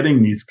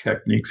getting these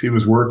techniques. He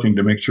was working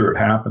to make sure it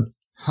happened.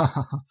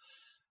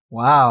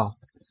 Wow.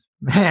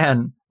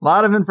 Man, a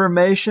lot of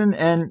information,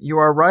 and you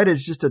are right,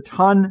 it's just a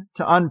ton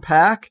to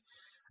unpack.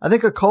 I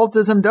think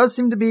occultism does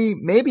seem to be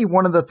maybe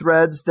one of the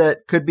threads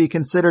that could be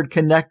considered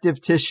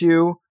connective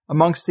tissue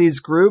amongst these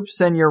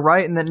groups, and you're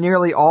right in that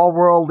nearly all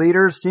world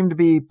leaders seem to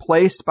be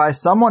placed by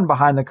someone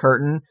behind the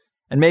curtain,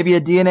 and maybe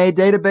a DNA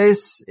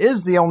database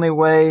is the only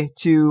way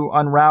to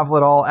unravel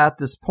it all at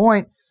this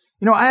point.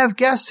 I have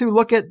guests who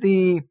look at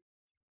the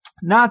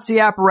Nazi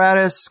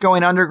apparatus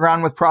going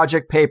underground with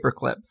Project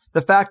Paperclip,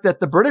 the fact that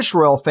the British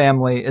royal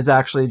family is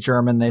actually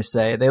German, they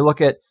say. They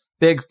look at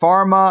Big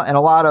Pharma and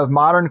a lot of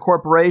modern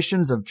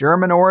corporations of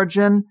German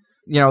origin,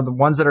 the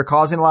ones that are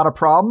causing a lot of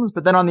problems.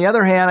 But then on the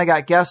other hand, I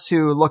got guests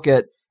who look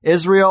at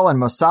Israel and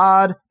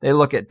Mossad. They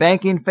look at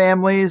banking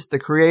families, the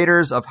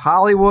creators of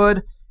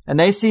Hollywood, and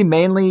they see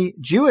mainly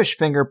Jewish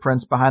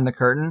fingerprints behind the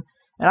curtain.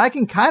 And I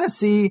can kind of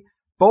see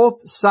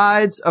both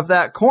sides of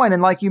that coin.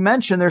 And like you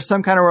mentioned, there's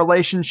some kind of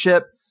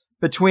relationship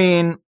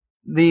between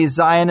the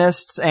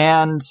Zionists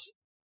and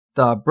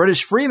the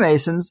British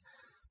Freemasons.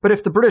 But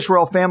if the British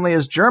royal family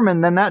is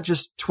German, then that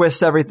just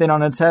twists everything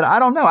on its head. I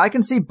don't know. I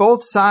can see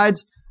both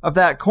sides of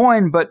that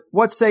coin. But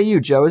what say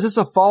you, Joe? Is this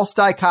a false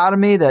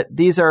dichotomy that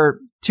these are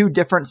two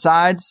different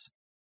sides?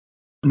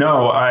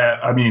 No,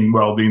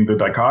 the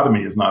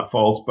dichotomy is not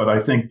false, but I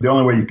think the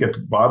only way you get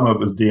to the bottom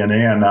of it is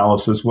DNA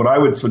analysis. What I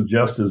would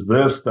suggest is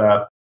this,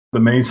 that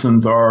the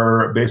Masons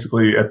are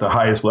basically at the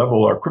highest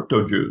level are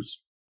crypto Jews.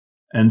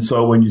 And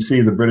so when you see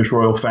the British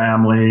royal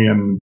family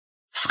and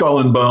Skull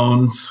and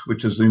Bones,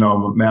 which is, a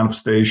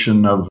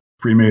manifestation of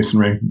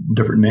Freemasonry,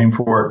 different name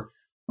for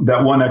it,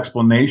 that one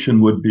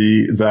explanation would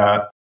be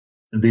that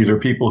these are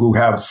people who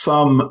have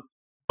some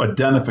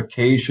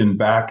identification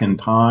back in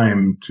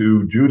time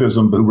to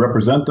Judaism, but who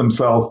represent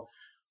themselves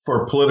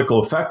for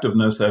political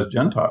effectiveness as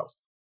Gentiles.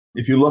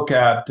 If you look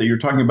at, you're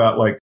talking about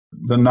like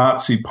the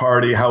Nazi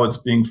party, how it's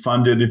being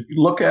funded. If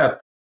you look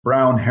at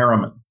Brown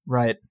Harriman,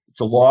 right? It's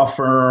a law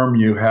firm.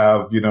 You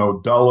have,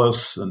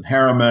 Dulles and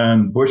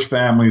Harriman, Bush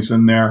families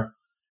in there.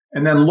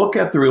 And then look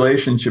at the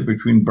relationship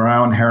between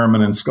Brown,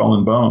 Harriman, and Skull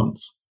and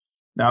Bones.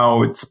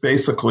 Now, it's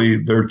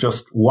basically, they're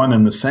just one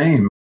and the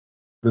same.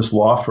 This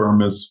law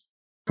firm is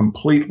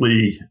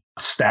completely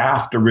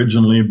staffed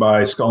originally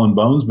by Skull and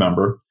Bones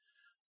member,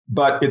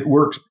 but it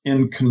works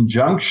in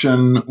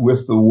conjunction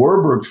with the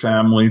Warburg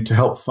family to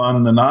help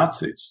fund the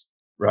Nazis,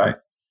 right?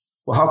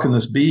 Well, how can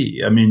this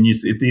be? I mean,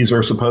 these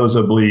are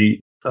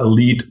supposedly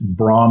elite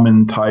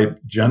Brahmin type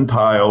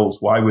Gentiles.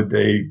 Why would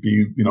they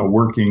be,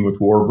 working with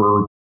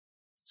Warburg?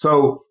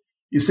 So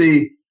you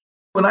see,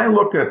 when I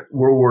look at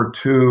World War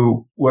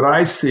II, what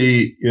I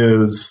see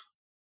is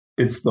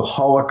it's the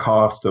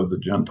Holocaust of the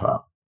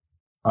Gentile.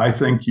 I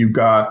think you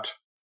got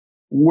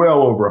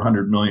well over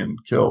 100 million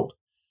killed.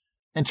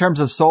 In terms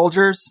of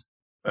soldiers?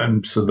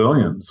 And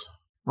civilians.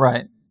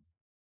 Right.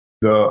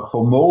 The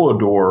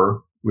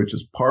Homolodor, which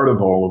is part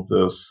of all of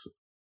this,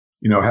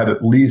 had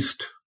at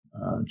least,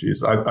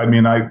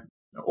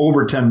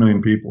 over 10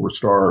 million people were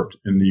starved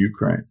in the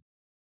Ukraine.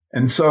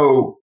 And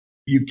so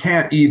you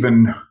can't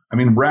even,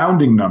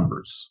 rounding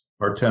numbers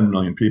are 10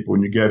 million people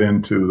when you get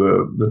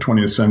into the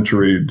 20th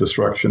century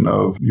destruction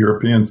of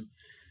Europeans.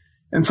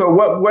 And so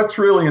what's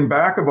really in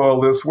back of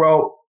all this?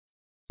 Well,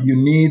 you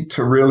need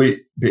to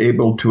really be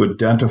able to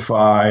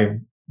identify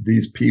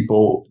these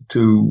people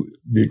to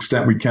the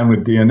extent we can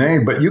with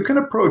DNA, but you can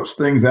approach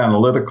things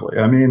analytically.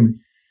 I mean,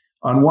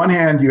 on one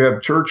hand, you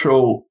have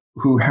Churchill,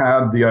 who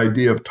had the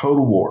idea of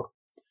total war.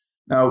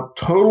 Now,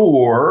 total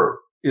war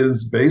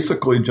is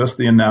basically just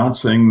the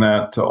announcing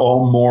that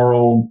all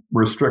moral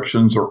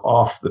restrictions are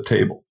off the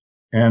table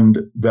and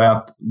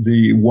that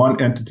the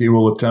one entity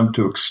will attempt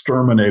to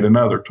exterminate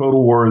another.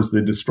 Total war is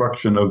the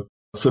destruction of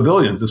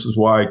civilians. This is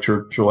why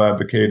Churchill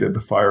advocated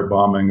the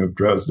firebombing of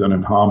Dresden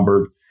and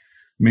Hamburg.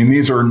 I mean,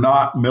 these are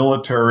not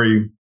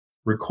military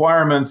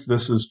requirements.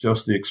 This is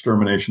just the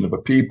extermination of a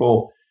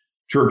people.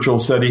 Churchill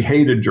said he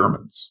hated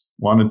Germans,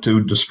 wanted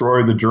to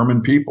destroy the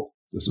German people.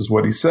 This is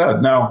what he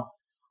said. Now,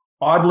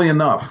 oddly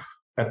enough,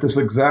 at this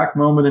exact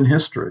moment in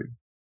history,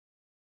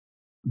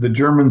 the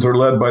Germans are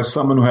led by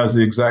someone who has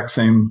the exact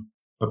same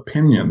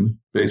opinion,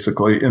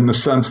 basically, in the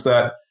sense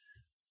that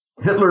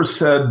Hitler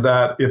said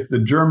that if the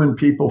German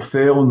people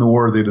fail in the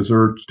war, they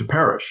deserve to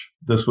perish.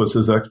 This was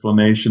his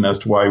explanation as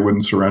to why he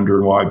wouldn't surrender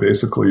and why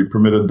basically he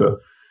permitted the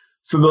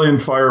civilian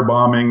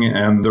firebombing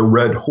and the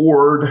Red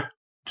Horde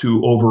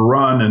to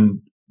overrun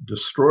and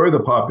destroy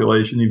the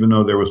population, even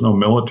though there was no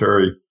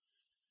military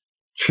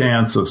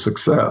chance of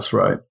success,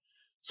 right?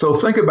 So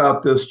think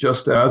about this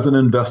just as an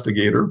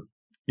investigator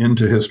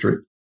into history.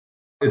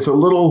 It's a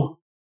little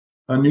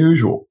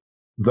unusual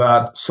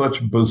that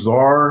such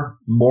bizarre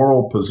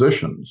moral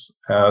positions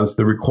as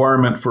the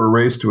requirement for a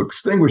race to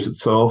extinguish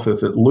itself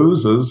if it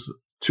loses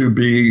to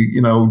be,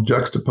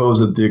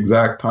 juxtaposed at the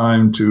exact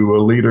time to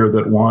a leader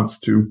that wants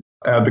to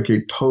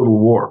advocate total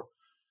war.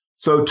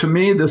 So to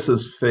me, this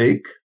is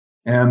fake,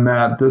 and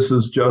that this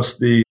is just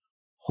the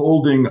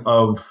holding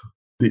of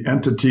the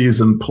entities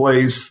in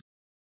place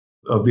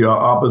of the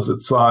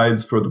opposite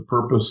sides for the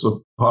purpose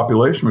of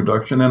population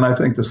reduction. And I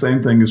think the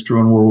same thing is true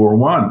in World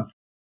War I.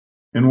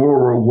 In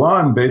World War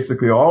I,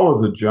 basically all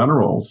of the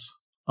generals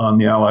on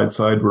the Allied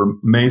side were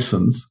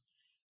Masons.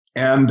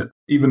 And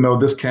even though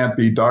this can't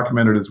be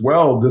documented as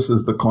well, this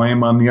is the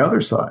claim on the other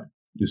side,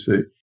 you see.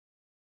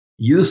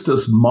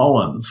 Eustace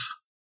Mullins,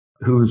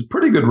 who's a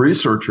pretty good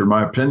researcher, in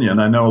my opinion.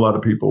 I know a lot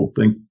of people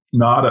think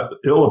not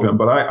ill of him,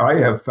 but I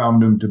have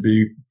found him to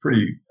be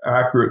pretty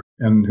accurate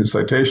and his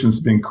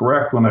citations being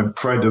correct when I've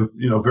tried to,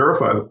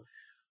 verify them.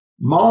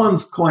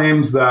 Mullins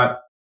claims that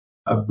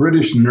a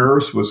British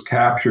nurse was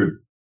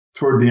captured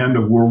toward the end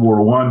of World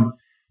War I,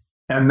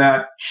 and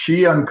that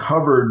she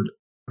uncovered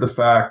the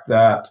fact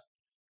that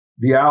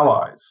the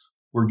Allies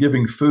were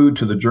giving food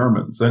to the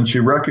Germans, and she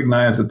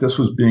recognized that this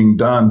was being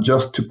done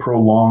just to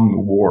prolong the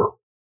war.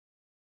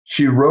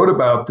 She wrote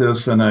about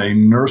this in a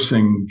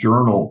nursing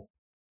journal.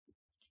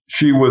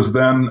 She was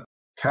then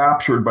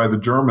captured by the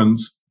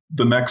Germans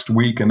the next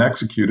week and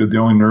executed, the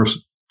only nurse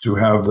to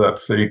have that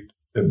fate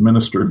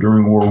administered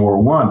during World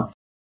War I.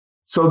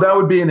 So that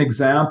would be an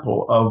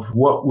example of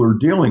what we're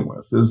dealing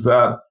with, is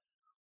that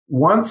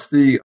once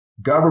the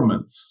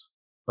governments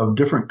of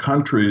different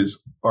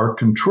countries are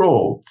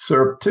controlled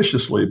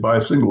surreptitiously by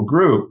a single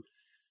group,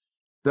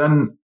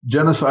 then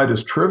genocide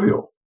is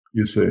trivial,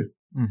 you see.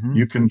 Mm-hmm.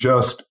 You can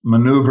just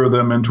maneuver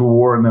them into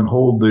war and then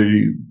hold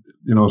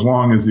as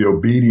long as the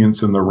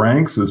obedience in the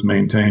ranks is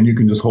maintained, you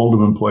can just hold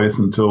them in place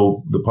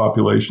until the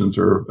populations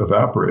are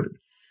evaporated.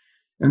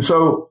 And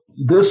so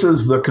this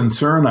is the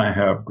concern I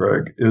have,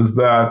 Greg, is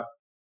that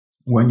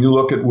when you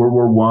look at World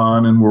War I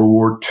and World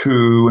War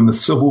II and the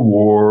Civil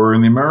War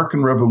and the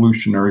American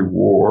Revolutionary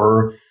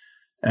War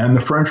and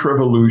the French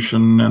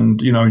Revolution,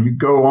 and, you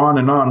go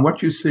on,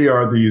 what you see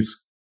are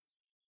these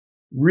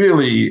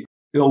really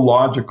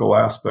illogical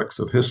aspects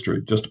of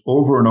history, just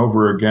over and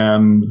over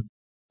again,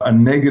 a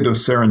negative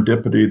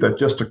serendipity that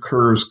just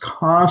occurs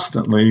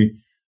constantly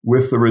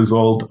with the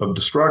result of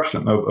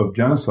destruction, of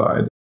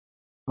genocide,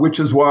 which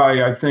is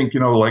why I think,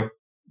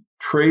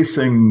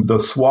 tracing the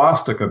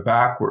swastika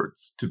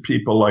backwards to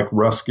people like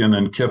Ruskin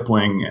and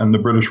Kipling and the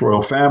British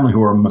royal family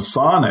who are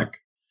Masonic,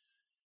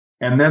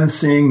 and then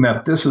seeing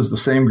that this is the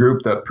same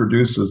group that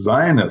produces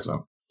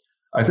Zionism,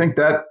 I think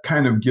that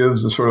kind of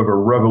gives a sort of a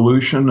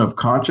revolution of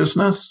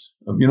consciousness.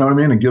 You know what I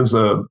mean? It gives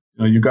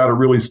you got to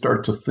really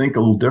start to think a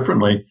little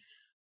differently.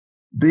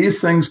 These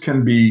things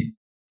can be,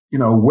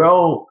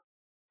 well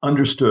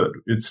understood.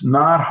 It's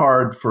not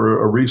hard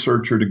for a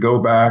researcher to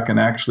go back and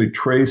actually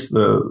trace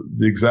the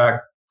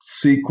exact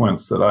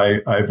sequence that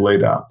I've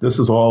laid out. This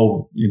is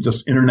all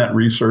just internet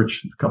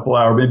research, a couple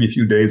hours, maybe a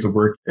few days of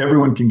work.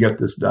 Everyone can get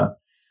this done.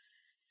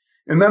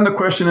 And then the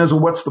question is,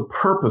 well, what's the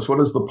purpose? What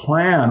is the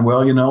plan?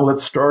 Well,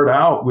 let's start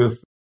out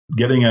with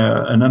getting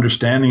an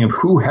understanding of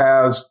who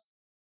has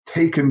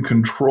taken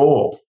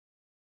control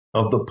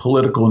of the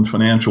political and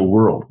financial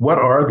world. What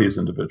are these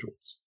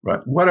individuals, right?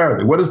 What are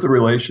they? What is the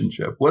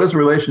relationship? What is the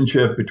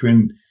relationship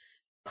between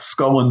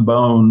Skull and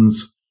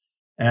Bones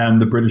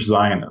and the British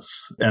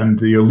Zionists and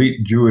the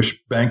elite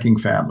Jewish banking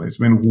families?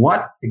 I mean,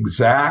 what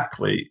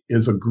exactly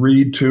is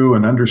agreed to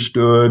and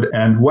understood,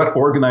 and what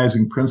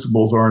organizing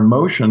principles are in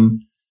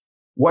motion?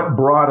 What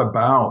brought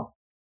about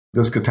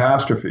this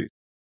catastrophe?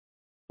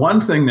 One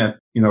thing that,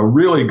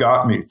 really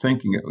got me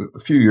thinking a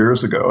few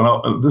years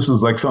ago, and this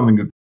is like something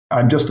that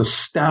I'm just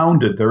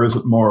astounded there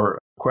isn't more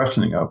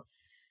questioning of,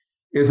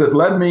 is it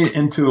led me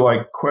into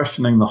like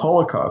questioning the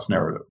Holocaust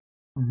narrative,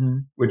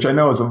 which I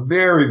know is a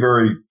very,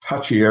 very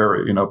touchy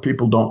area. You know,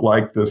 people don't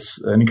like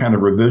this, any kind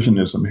of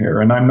revisionism here.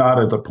 And I'm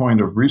not at the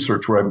point of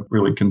research where I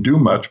really can do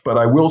much, but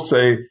I will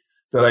say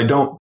that I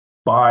don't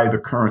buy the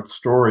current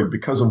story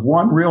because of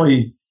one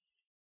really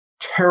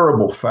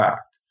terrible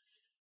fact.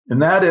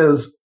 And that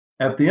is,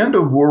 at the end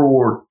of World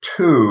War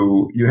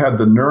II, you had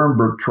the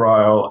Nuremberg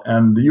trial,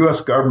 and the U.S.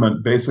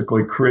 government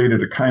basically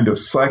created a kind of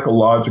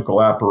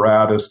psychological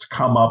apparatus to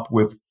come up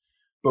with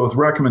both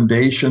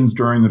recommendations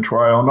during the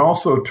trial and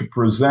also to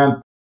present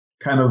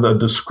kind of a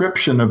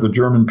description of the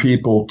German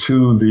people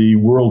to the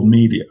world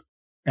media.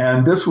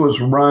 And this was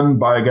run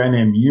by a guy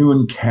named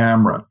Ewan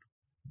Cameron.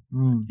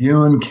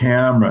 Ewan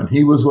Cameron.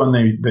 He was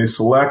one they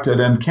selected,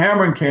 and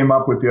Cameron came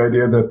up with the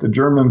idea that the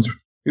Germans,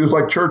 he was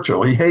like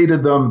Churchill. He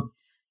hated them.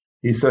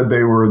 He said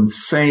they were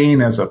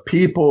insane as a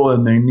people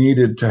and they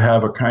needed to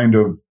have a kind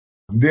of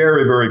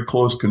very, very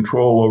close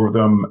control over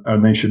them,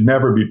 and they should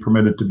never be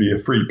permitted to be a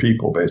free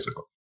people,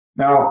 basically.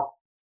 Now,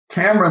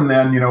 Cameron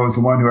then, is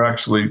the one who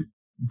actually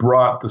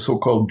brought the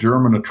so-called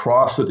German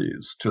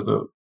atrocities to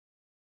the,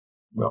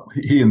 well,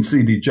 he and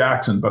C.D.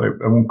 Jackson, but I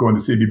won't go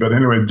into C.D., but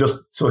anyway, just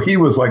so he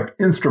was like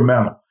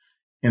instrumental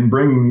in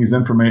bringing these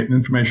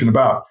information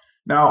about.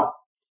 Now,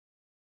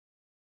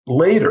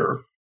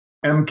 later,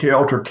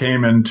 MKUltra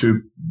came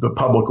into the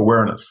public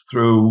awareness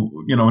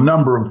through, a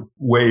number of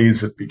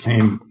ways it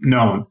became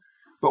known.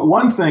 But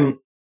one thing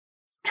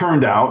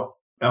turned out,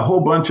 a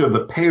whole bunch of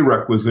the pay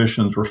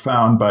requisitions were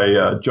found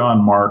by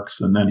John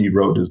Marks, and then he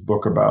wrote his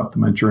book about the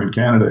Manchurian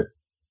Candidate.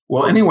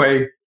 Well,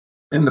 anyway,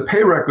 in the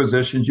pay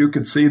requisitions, you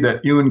could see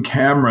that Ewan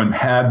Cameron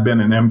had been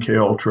an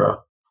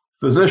MKUltra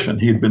physician.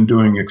 He had been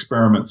doing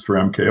experiments for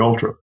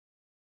MKUltra.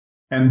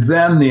 And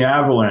then the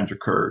avalanche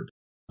occurred.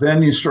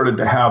 Then you started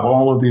to have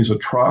all of these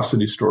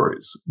atrocity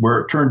stories where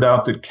it turned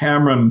out that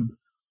Cameron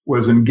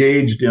was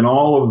engaged in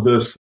all of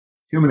this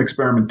human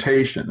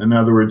experimentation. In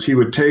other words, he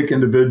would take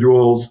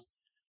individuals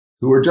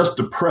who were just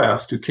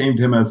depressed, who came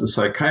to him as a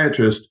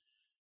psychiatrist.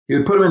 He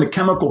would put them into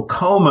chemical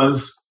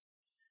comas.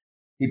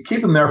 He'd keep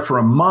them there for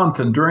a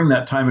month, and during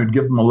that time, he'd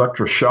give them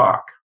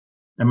electroshock.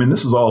 I mean,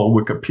 this is all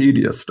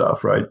Wikipedia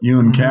stuff, right?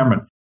 Ewan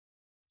Cameron.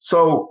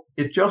 So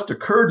it just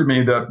occurred to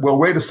me that, well,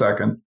 wait a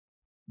second.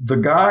 The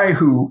guy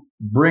who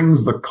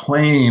brings the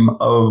claim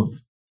of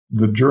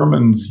the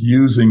Germans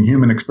using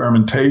human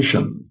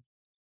experimentation,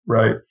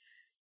 right,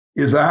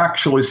 is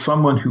actually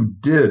someone who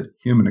did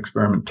human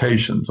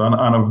experimentations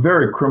on a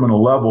very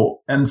criminal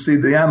level. And see,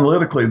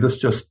 analytically, this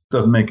just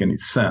doesn't make any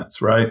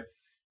sense, right?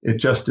 It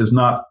just is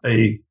not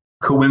a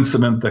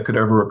coincidence that could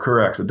ever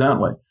occur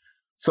accidentally.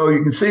 So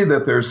you can see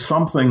that there's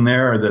something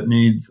there that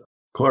needs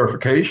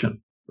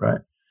clarification,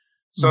 right?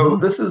 So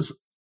this is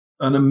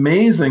an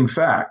amazing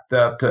fact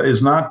that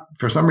is not,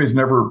 for some reason,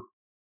 ever,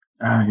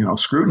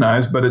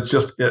 scrutinized, but it's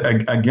just,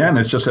 again,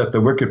 it's just at the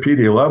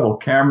Wikipedia level.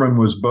 Cameron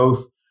was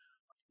both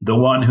the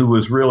one who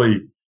was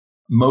really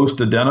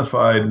most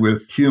identified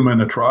with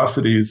human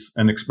atrocities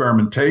and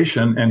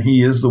experimentation, and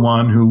he is the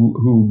one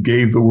who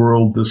gave the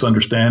world this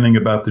understanding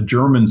about the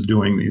Germans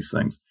doing these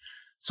things.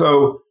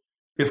 So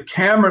if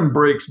Cameron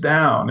breaks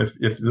down,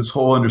 if this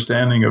whole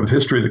understanding of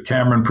history that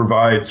Cameron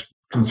provides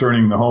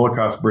concerning the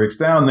Holocaust breaks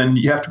down, then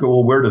you have to go,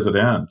 well, where does it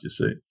end, you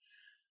see?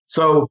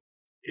 So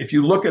if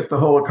you look at the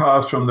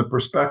Holocaust from the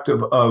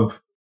perspective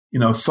of,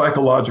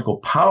 psychological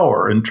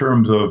power in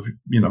terms of,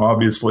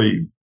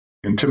 obviously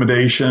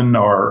intimidation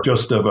or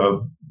just of a,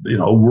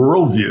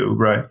 worldview,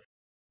 right?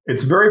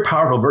 It's very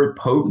powerful, very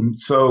potent.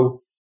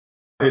 So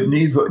it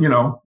needs,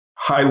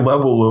 high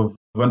level of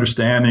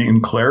understanding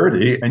and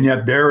clarity. And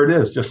yet there it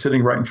is, just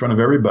sitting right in front of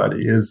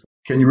everybody is,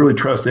 can you really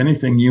trust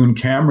anything Ewan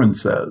Cameron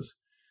says?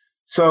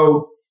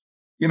 So,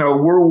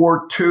 World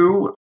War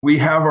II, we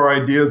have our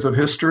ideas of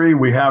history.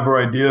 We have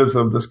our ideas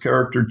of this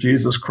character,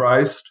 Jesus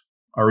Christ,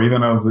 or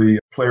even of the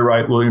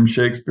playwright William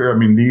Shakespeare. I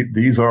mean,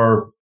 these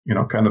are,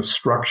 kind of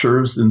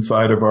structures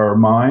inside of our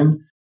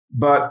mind.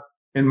 But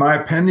in my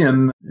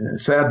opinion,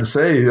 sad to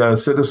say,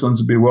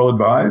 citizens would be well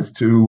advised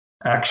to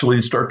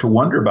actually start to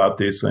wonder about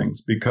these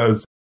things,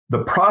 because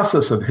the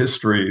process of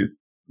history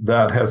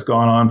that has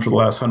gone on for the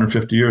last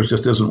 150 years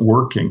just isn't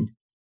working.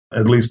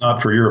 At least not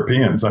for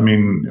Europeans. I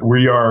mean,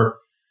 we are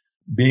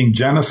being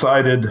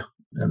genocided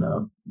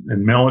in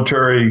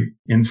military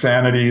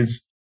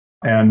insanities.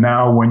 And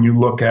now when you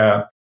look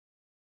at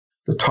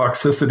the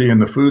toxicity in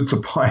the food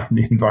supply and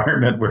the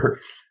environment,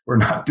 we're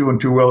not doing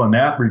too well in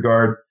that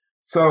regard.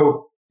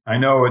 So I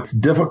know it's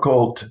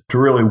difficult to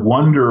really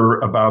wonder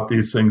about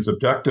these things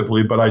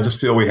objectively, but I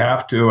just feel we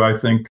have to. I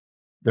think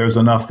there's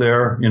enough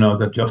there,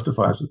 that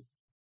justifies it.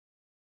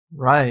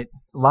 Right.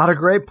 A lot of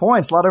great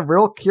points, a lot of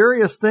real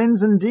curious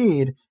things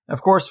indeed.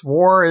 Of course,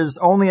 war is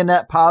only a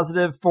net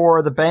positive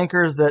for the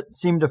bankers that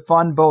seem to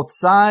fund both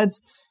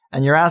sides.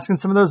 And you're asking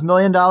some of those $1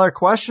 million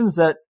questions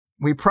that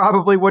we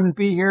probably wouldn't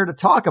be here to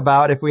talk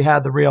about if we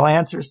had the real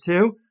answers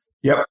to.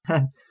 Yep.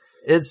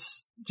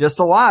 It's just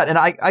a lot. And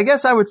I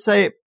guess I would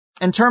say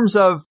in terms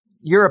of,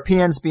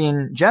 Europeans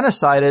being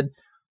genocided,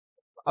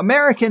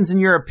 Americans and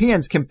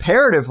Europeans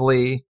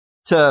comparatively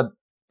to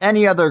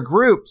any other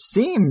group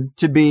seem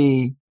to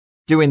be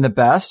doing the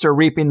best or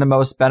reaping the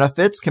most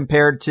benefits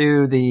compared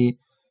to the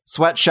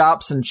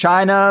sweatshops in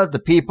China, the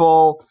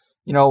people,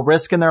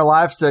 risking their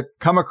lives to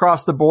come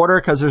across the border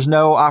because there's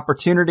no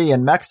opportunity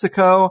in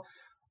Mexico.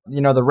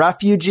 The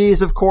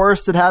refugees, of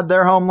course, that had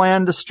their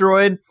homeland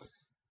destroyed.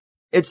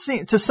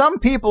 To some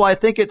people, I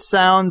think it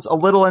sounds a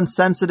little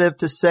insensitive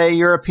to say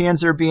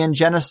Europeans are being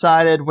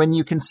genocided when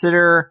you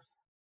consider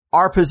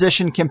our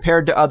position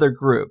compared to other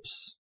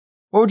groups.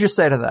 What would you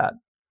say to that?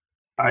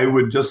 I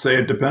would just say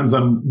it depends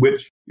on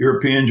which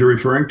Europeans you're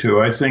referring to.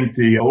 I think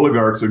the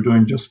oligarchs are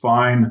doing just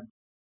fine.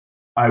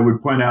 I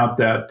would point out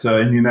that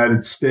in the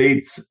United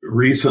States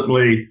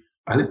recently,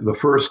 I think the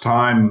first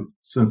time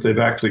since they've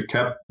actually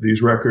kept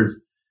these records,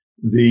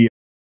 the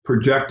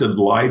projected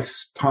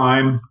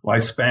lifespan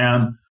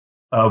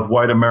of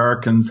white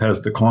Americans has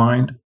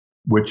declined,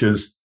 which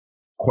is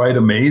quite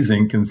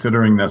amazing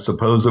considering that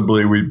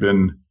supposedly we've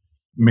been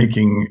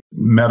making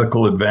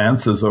medical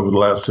advances over the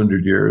last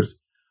 100 years.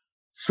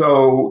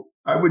 So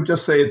I would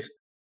just say it's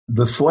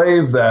the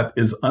slave that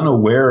is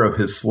unaware of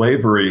his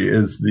slavery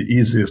is the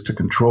easiest to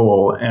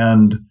control.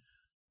 And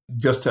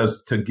just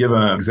as to give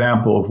an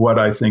example of what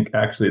I think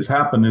actually has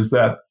happened is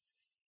that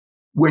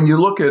when you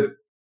look at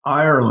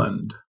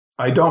Ireland,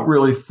 I don't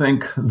really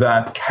think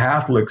that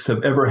Catholics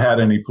have ever had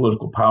any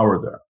political power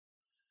there.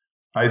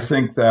 I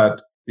think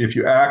that if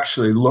you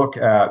actually look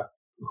at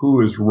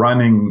who is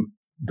running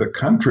the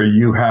country,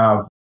 you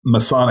have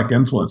Masonic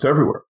influence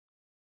everywhere.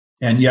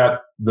 And yet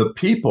the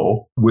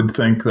people would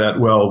think that,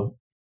 well,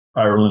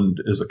 Ireland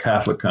is a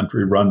Catholic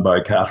country run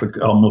by Catholic,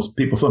 sometimes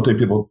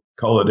people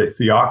call it a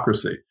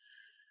theocracy.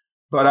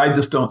 But I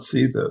just don't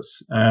see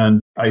this. And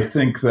I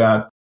think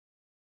that,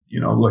 you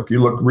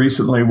look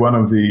recently, one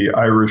of the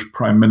Irish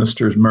prime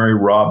ministers, Mary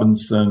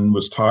Robinson,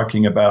 was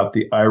talking about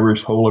the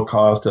Irish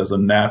Holocaust as a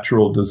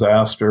natural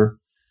disaster.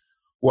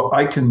 Well,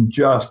 I can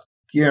just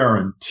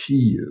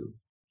guarantee you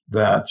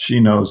that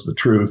she knows the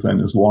truth and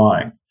is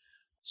lying.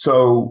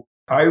 So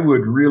I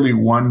would really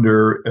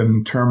wonder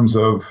in terms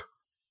of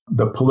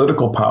the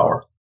political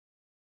power.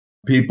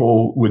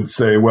 People would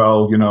say,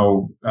 well,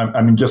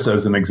 just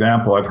as an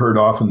example, I've heard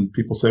often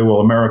people say, well,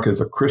 America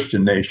is a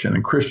Christian nation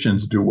and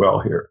Christians do well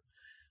here.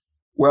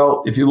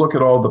 Well, if you look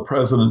at all the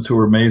presidents who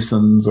are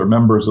Masons or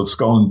members of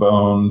Skull and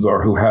Bones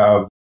or who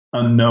have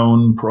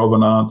unknown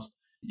provenance,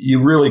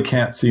 you really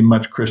can't see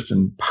much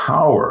Christian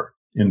power,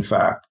 in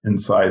fact,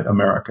 inside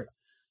America.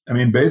 I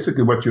mean,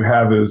 basically what you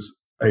have is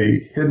a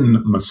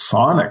hidden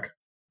Masonic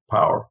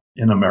power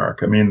in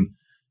America. I mean,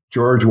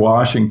 George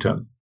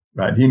Washington,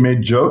 right? He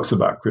made jokes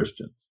about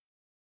Christians.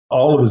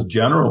 All of his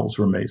generals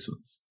were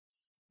Masons.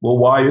 Well,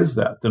 why is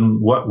that? Then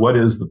what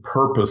is the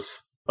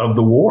purpose of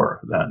the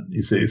war then,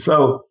 you see?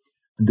 So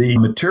the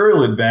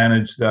material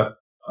advantage that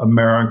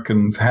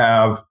Americans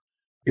have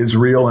is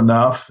real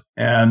enough.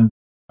 And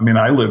I mean,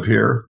 I live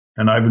here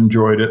and I've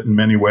enjoyed it in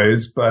many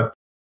ways, but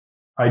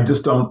I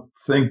just don't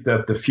think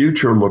that the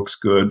future looks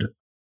good.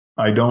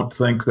 I don't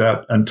think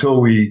that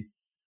until we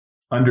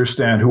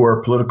understand who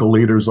our political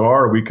leaders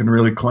are, we can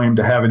really claim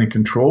to have any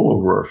control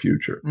over our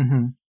future.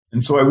 Mm-hmm.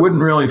 And so I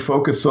wouldn't really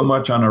focus so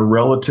much on a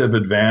relative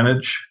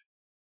advantage,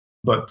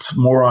 but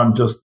more on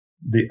just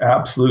the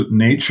absolute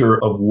nature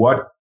of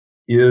what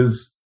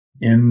is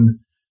in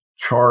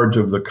charge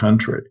of the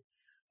country.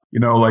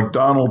 Like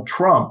Donald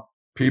Trump,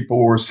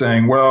 people were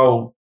saying,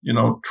 well,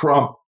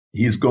 Trump,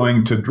 he's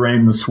going to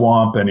drain the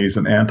swamp and he's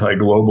an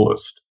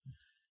anti-globalist.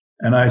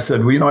 And I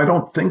said, well, I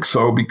don't think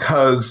so,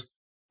 because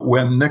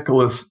when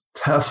Nikola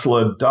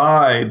Tesla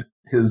died,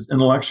 his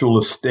intellectual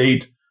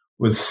estate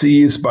was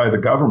seized by the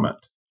government,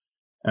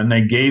 and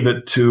they gave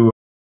it to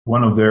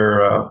one of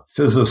their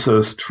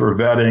physicists for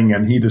vetting,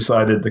 and he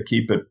decided to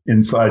keep it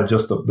inside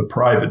just the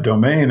private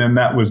domain, and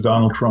that was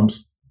Donald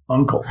Trump's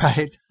uncle.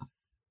 Right.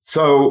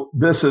 So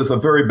this is a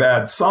very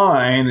bad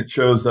sign. It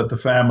shows that the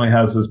family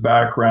has this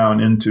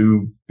background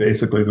into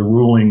basically the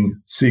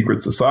ruling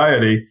secret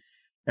society.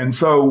 And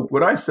so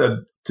what I said,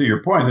 to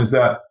your point, is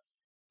that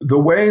the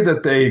way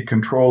that they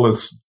control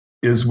us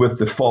is with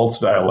the false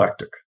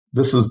dialectic.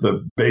 This is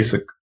the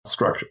basic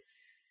structure.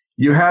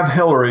 You have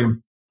Hillary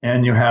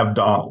and you have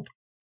Donald.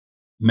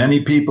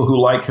 Many people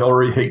who like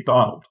Hillary hate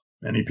Donald.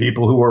 Many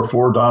people who are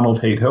for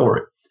Donald hate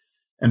Hillary.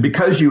 And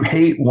because you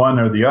hate one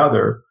or the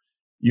other,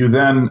 you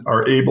then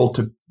are able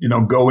to,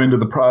 go into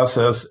the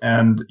process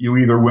and you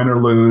either win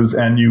or lose,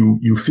 and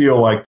you feel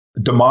like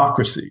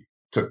democracy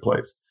took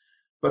place.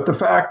 But the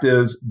fact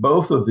is,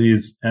 both of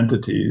these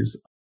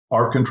entities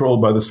are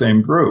controlled by the same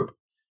group.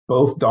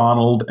 Both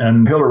Donald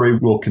and Hillary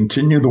will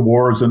continue the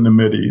wars in the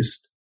Mideast.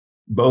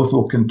 Both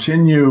will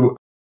continue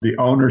the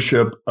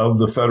ownership of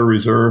the Federal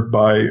Reserve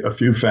by a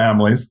few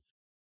families,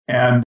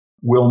 and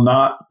will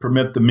not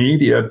permit the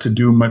media to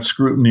do much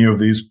scrutiny of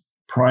these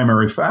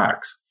primary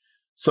facts.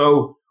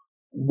 So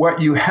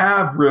what you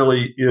have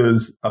really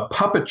is a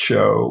puppet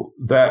show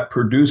that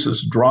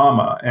produces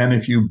drama. And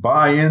if you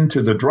buy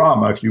into the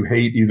drama, if you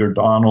hate either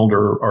Donald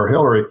or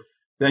Hillary,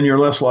 then you're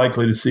less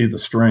likely to see the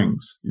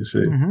strings, you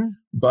see. Mm-hmm.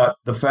 But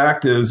the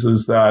fact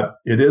is that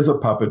it is a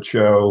puppet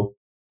show.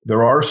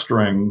 There are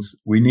strings.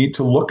 We need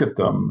to look at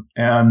them.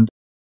 And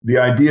the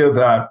idea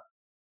that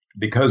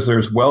because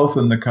there's wealth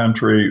in the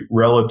country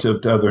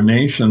relative to other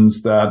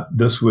nations, that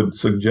this would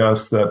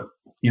suggest that,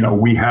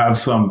 we have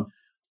some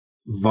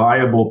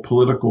viable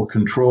political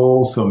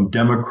control, some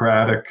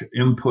democratic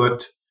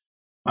input.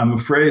 I'm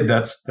afraid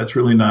that's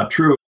really not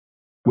true.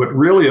 What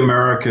really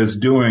America is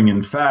doing,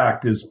 in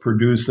fact, is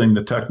producing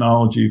the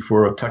technology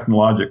for a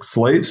technologic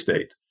slave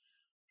state.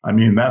 I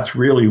mean, that's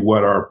really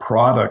what our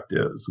product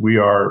is. We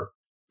are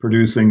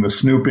producing the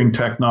snooping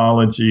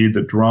technology,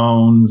 the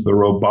drones, the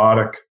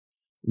robotic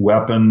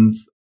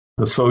weapons,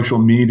 the social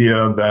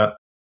media that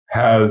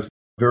has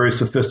very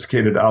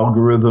sophisticated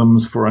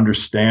algorithms for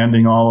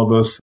understanding all of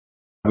us.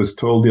 I was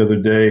told the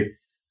other day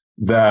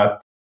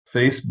that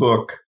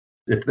Facebook,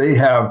 if they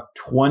have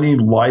 20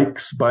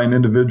 likes by an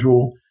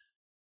individual,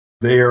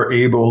 they are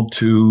able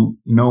to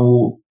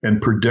know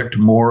and predict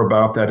more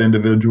about that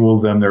individual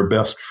than their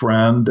best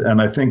friend. And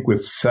I think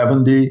with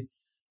 70,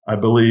 I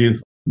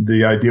believe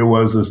the idea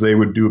is they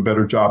would do a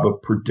better job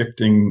of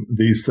predicting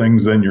these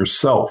things than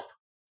yourself,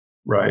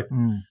 right?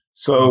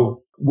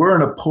 So we're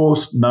in a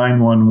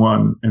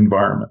post-911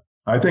 environment.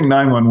 I think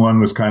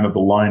 911 was kind of the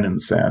line in the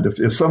sand.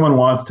 If someone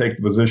wants to take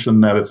the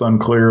position that it's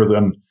unclear,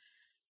 then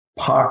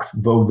Pax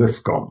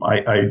Vobiscum.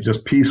 I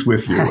just peace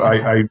with you.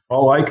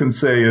 All I can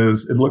say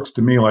is it looks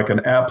to me like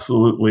an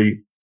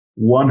absolutely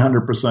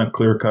 100%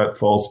 clear-cut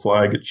false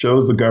flag. It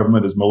shows the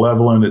government is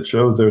malevolent. It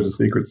shows there's a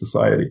secret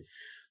society.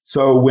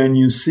 So when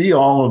you see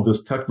all of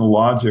this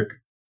technologic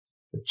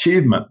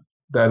achievement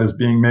that is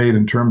being made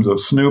in terms of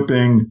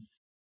snooping,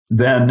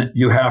 then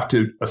you have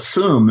to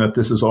assume that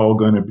this is all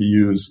going to be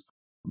used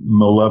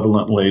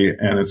malevolently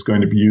and it's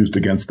going to be used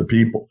against the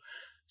people.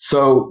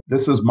 So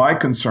this is my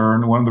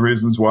concern. One of the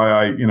reasons why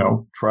I,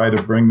 try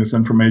to bring this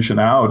information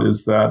out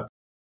is that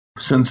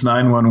since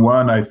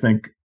 911, I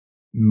think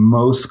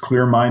most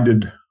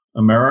clear-minded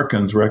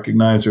Americans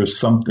recognize there's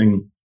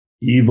something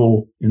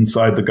evil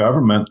inside the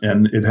government,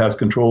 and it has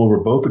control over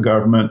both the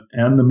government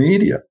and the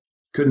media.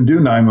 Couldn't do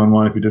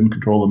 911 if you didn't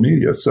control the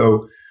media.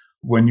 So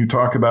when you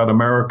talk about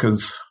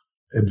America's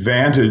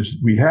advantage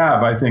we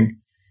have, I think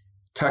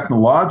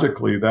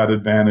technologically that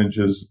advantage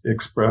is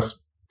expressed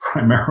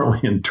primarily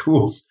in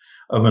tools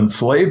of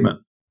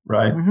enslavement,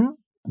 right? Mm-hmm.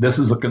 This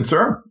is a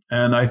concern.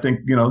 And I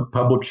think,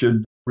 public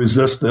should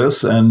resist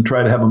this and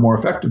try to have a more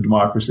effective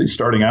democracy,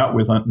 starting out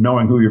with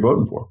knowing who you're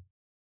voting for.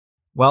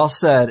 Well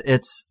said.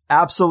 It's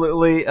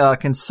absolutely a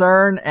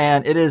concern,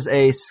 and it is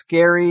a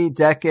scary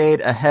decade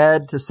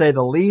ahead, to say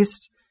the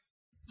least.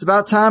 It's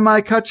about time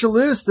I cut you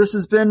loose. This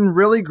has been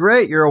really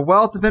great. You're a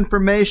wealth of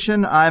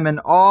information. I'm in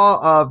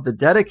awe of the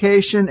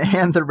dedication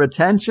and the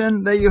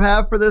retention that you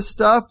have for this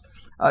stuff.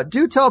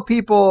 Do tell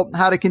people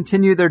how to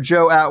continue their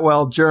Joe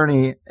Atwill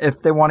journey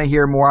if they want to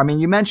hear more. I mean,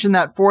 you mentioned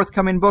that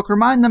forthcoming book.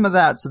 Remind them of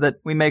that so that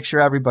we make sure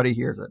everybody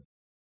hears it.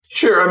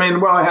 Sure.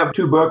 I have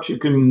 2 books. You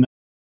can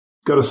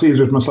go to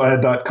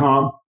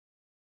CaesarsMessiah.com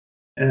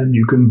and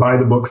you can buy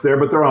the books there,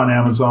 but they're on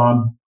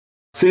Amazon.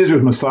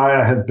 Caesar's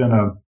Messiah has been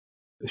a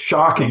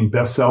shocking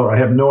bestseller. I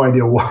have no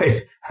idea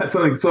why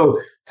something so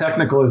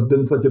technical has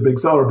been such a big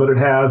seller, but it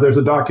has. There's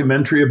a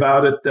documentary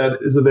about it that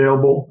is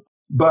available.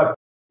 But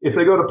if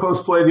they go to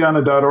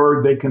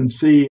postflaviana.org, they can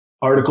see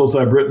articles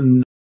I've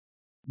written,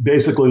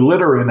 basically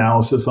literary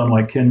analysis on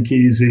like Ken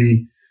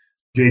Kesey,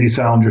 J.D.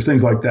 Salinger,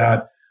 things like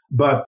that.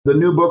 But the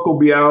new book will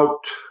be out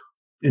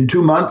in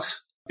 2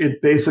 months.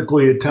 It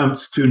basically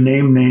attempts to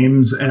name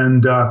names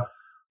and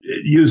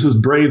it uses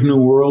Brave New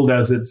World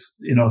as its,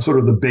 sort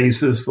of the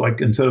basis, like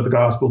instead of the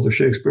Gospels or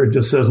Shakespeare, it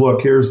just says,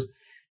 look, here's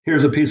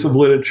a piece of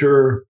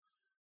literature.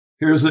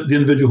 Here's the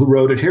individual who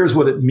wrote it. Here's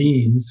what it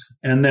means.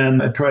 And then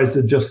it tries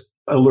to just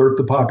alert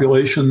the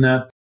population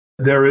that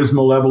there is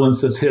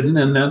malevolence that's hidden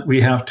and that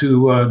we have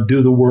to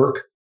do the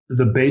work,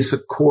 the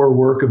basic core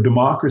work of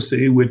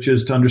democracy, which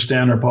is to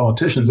understand our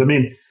politicians. I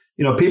mean,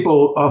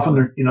 people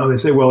often, they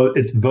say, well,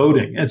 it's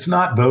voting. It's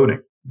not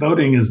voting.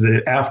 Voting is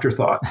the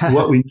afterthought.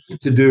 What we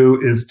need to do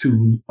is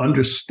to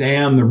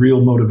understand the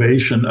real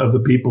motivation of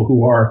the people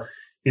who are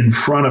in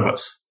front of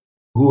us,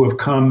 who have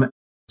come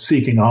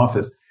seeking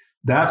office.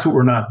 That's what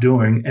we're not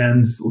doing.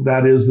 And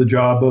that is the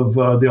job of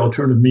the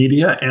alternative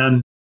media.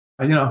 And,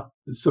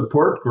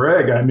 support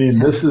Greg. I mean,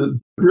 this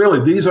is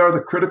really, these are the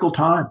critical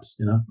times,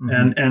 mm-hmm.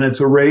 and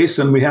it's a race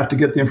and we have to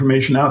get the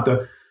information out.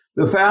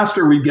 The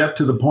faster we get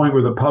to the point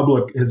where the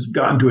public has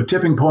gotten to a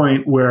tipping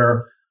point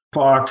where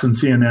Fox and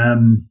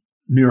CNN,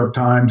 New York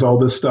Times, all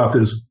this stuff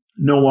is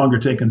no longer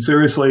taken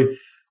seriously,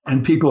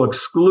 and people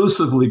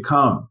exclusively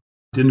come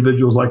to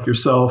individuals like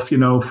yourself,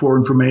 for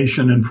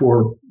information and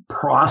for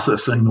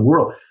processing the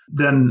world,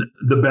 then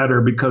the better,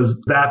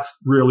 because that's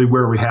really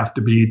where we have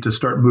to be to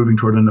start moving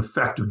toward an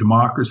effective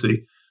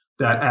democracy,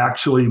 that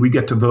actually we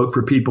get to vote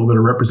for people that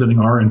are representing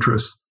our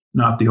interests,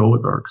 not the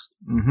oligarchs.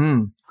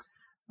 Mm-hmm.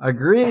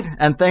 Agreed.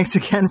 And thanks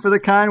again for the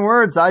kind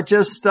words. I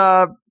just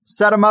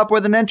set them up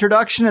with an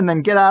introduction and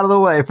then get out of the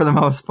way for the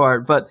most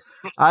part. But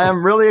I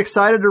am really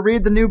excited to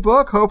read the new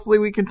book. Hopefully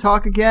we can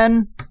talk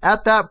again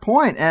at that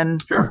point.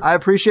 And Sure. I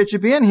appreciate you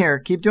being here.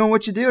 Keep doing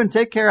what you do and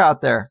take care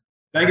out there.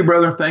 Thank you,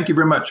 brother. Thank you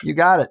very much. You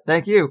got it.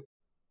 Thank you.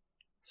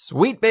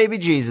 Sweet baby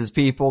Jesus,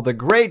 people. The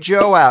great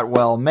Joe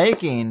Atwill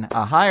making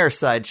a Higher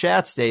Side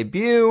Chats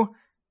debut.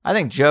 I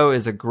think Joe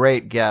is a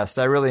great guest.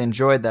 I really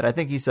enjoyed that. I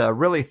think he's a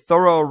really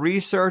thorough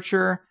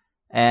researcher.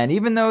 And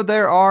even though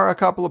there are a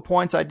couple of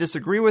points I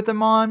disagree with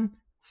him on,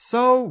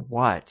 so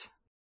what?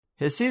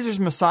 His Caesar's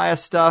Messiah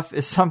stuff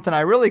is something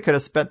I really could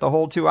have spent the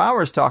whole 2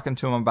 hours talking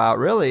to him about,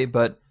 really.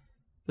 But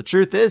the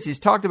truth is, he's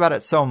talked about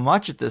it so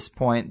much at this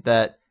point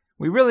that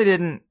we really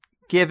didn't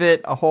give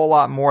it a whole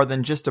lot more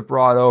than just a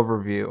broad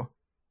overview.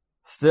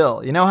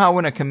 Still, you know how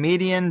when a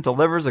comedian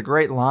delivers a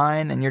great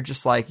line and you're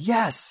just like,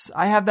 yes,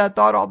 I have that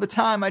thought all the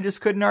time, I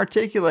just couldn't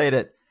articulate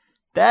it.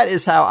 That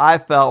is how I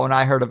felt when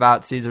I heard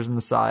about Caesar's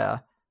Messiah.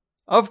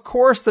 Of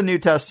course the New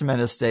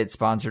Testament is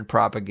state-sponsored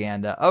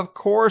propaganda. Of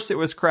course it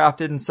was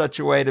crafted in such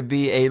a way to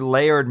be a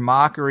layered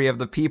mockery of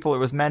the people it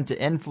was meant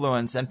to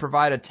influence and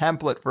provide a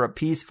template for a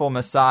peaceful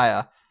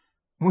Messiah.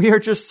 We are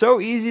just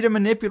so easy to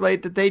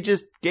manipulate that they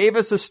just gave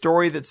us a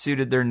story that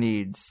suited their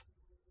needs.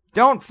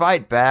 Don't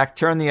fight back,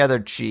 turn the other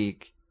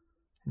cheek.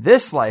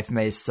 This life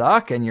may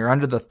suck and you're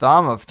under the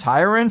thumb of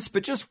tyrants,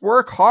 but just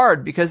work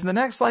hard because the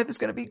next life is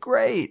going to be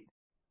great.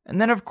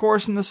 And then, of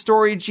course, in the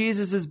story,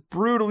 Jesus is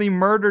brutally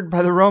murdered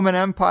by the Roman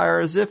Empire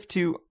as if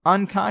to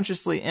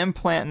unconsciously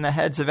implant in the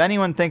heads of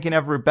anyone thinking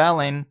of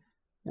rebelling,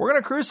 we're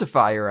going to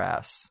crucify your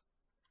ass.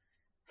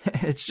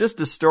 It's just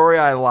a story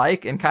I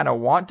like and kind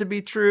of want to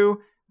be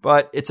true,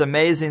 but it's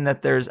amazing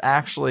that there's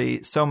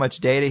actually so much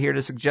data here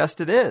to suggest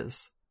it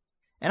is.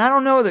 And I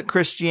don't know that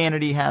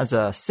Christianity has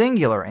a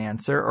singular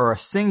answer or a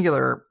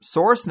singular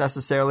source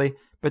necessarily,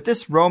 but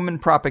this Roman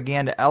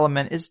propaganda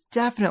element is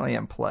definitely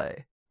in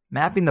play.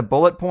 Mapping the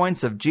bullet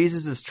points of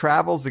Jesus'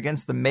 travels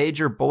against the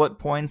major bullet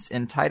points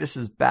in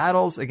Titus's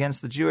battles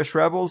against the Jewish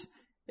rebels,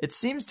 it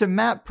seems to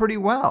map pretty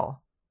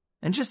well.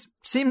 And just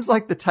seems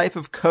like the type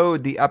of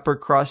code the upper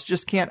crust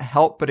just can't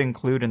help but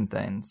include in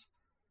things.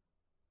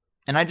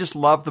 And I just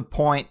love the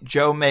point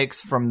Joe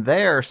makes from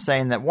there,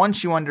 saying that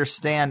once you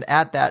understand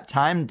at that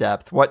time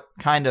depth what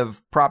kind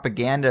of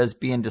propaganda is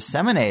being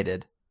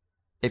disseminated,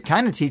 it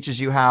kind of teaches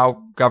you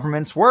how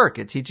governments work.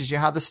 It teaches you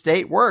how the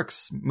state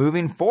works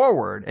moving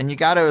forward. And you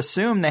got to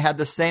assume they had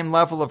the same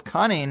level of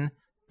cunning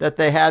that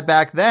they had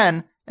back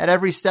then at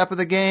every step of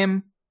the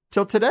game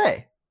till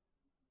today.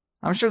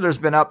 I'm sure there's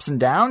been ups and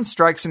downs,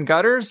 strikes and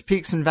gutters,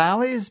 peaks and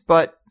valleys,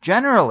 but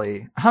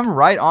generally, I'm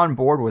right on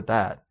board with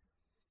that.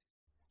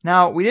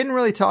 Now, we didn't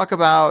really talk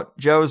about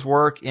Joe's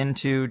work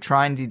into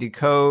trying to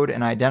decode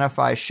and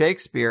identify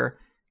Shakespeare,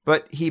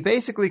 but he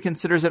basically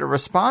considers it a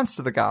response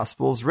to the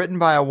Gospels written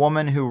by a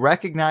woman who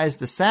recognized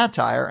the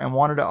satire and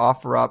wanted to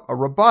offer up a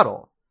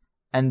rebuttal.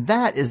 And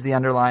that is the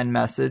underlying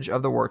message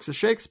of the works of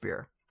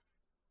Shakespeare.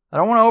 I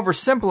don't want to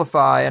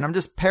oversimplify, and I'm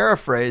just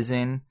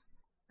paraphrasing,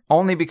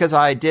 only because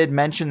I did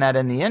mention that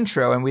in the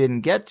intro and we didn't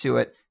get to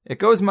it. It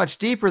goes much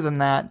deeper than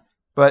that,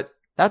 but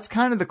that's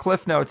kind of the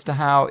cliff notes to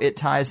how it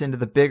ties into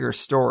the bigger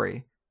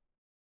story.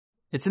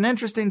 It's an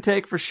interesting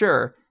take for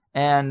sure,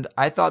 and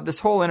I thought this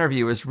whole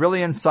interview was really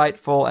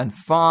insightful and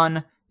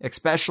fun,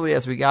 especially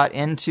as we got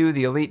into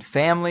the elite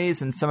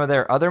families and some of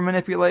their other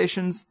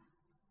manipulations.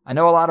 I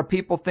know a lot of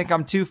people think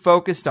I'm too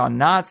focused on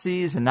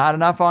Nazis and not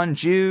enough on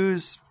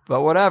Jews,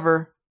 but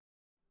whatever.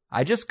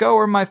 I just go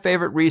where my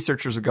favorite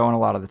researchers are going a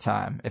lot of the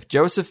time. If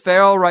Joseph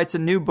Farrell writes a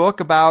new book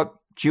about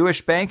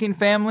Jewish banking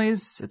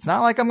families, it's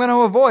not like I'm going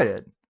to avoid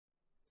it.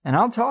 And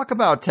I'll talk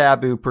about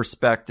taboo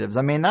perspectives.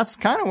 I mean, that's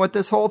kind of what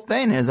this whole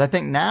thing is. I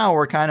think now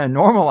we're kind of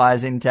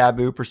normalizing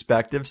taboo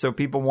perspectives, so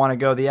people want to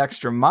go the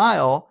extra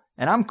mile,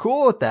 and I'm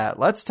cool with that.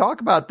 Let's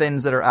talk about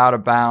things that are out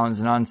of bounds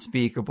and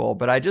unspeakable,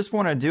 but I just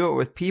want to do it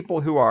with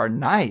people who are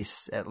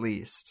nice, at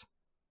least.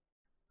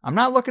 I'm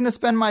not looking to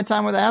spend my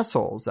time with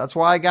assholes. That's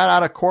why I got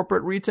out of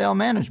corporate retail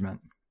management.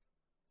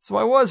 So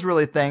I was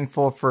really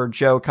thankful for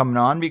Joe coming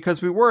on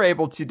because we were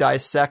able to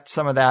dissect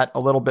some of that a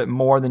little bit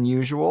more than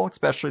usual,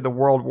 especially the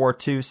World War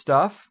II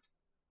stuff.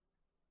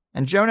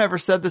 And Joe never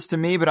said this to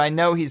me, but I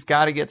know he's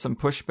got to get some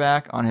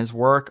pushback on his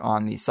work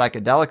on the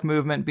psychedelic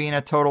movement being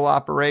a total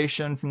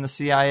operation from the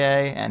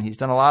CIA, and he's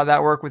done a lot of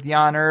that work with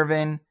Jan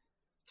Irving.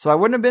 So I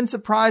wouldn't have been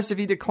surprised if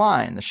he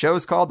declined. The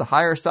show's called The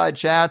Higher Side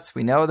Chats.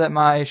 We know that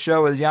my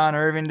show with Jan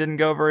Irving didn't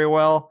go very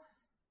well.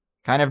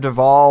 Kind of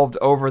devolved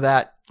over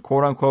that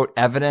quote-unquote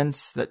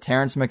evidence that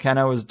Terence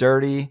McKenna was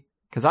dirty,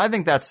 because I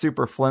think that's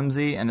super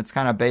flimsy, and it's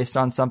kind of based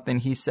on something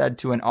he said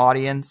to an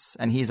audience,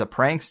 and he's a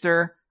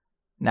prankster.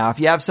 Now, if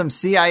you have some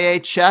CIA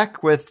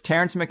check with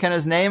Terence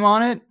McKenna's name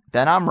on it,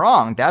 then I'm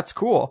wrong. That's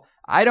cool.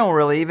 I don't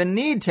really even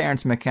need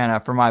Terence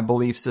McKenna for my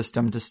belief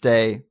system to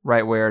stay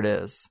right where it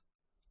is.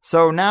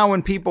 So now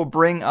when people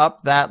bring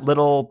up that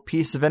little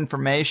piece of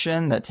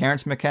information that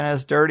Terence McKenna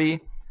is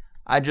dirty,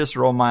 I just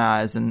roll my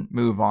eyes and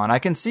move on. I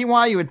can see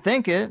why you would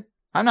think it.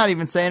 I'm not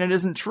even saying it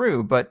isn't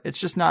true, but it's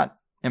just not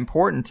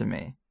important to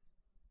me.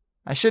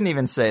 I shouldn't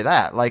even say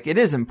that. Like, it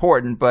is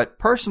important, but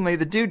personally,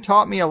 the dude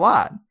taught me a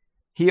lot.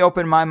 He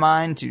opened my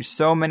mind to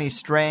so many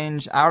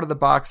strange,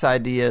 out-of-the-box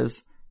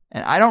ideas,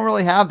 and I don't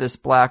really have this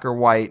black or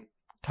white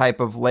type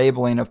of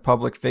labeling of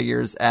public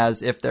figures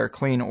as if they're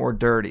clean or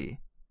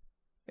dirty.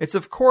 It's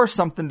of course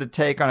something to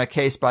take on a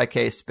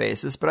case-by-case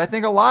basis, but I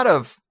think a lot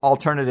of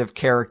alternative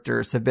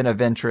characters have been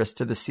of interest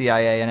to the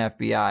CIA and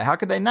FBI. How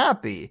could they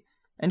not be?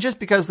 And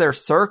just because their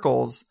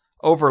circles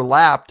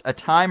overlapped a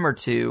time or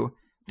two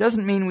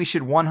doesn't mean we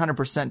should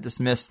 100%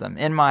 dismiss them,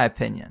 in my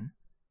opinion.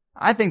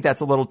 I think that's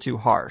a little too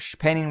harsh,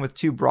 painting with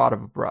too broad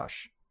of a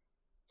brush.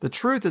 The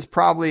truth is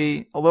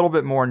probably a little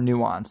bit more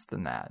nuanced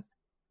than that.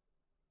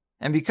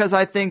 And because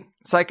I think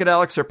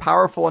psychedelics are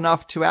powerful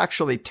enough to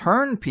actually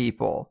turn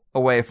people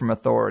away from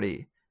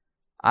authority,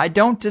 I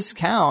don't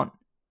discount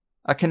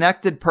a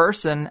connected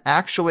person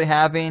actually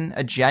having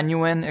a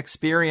genuine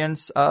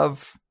experience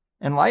of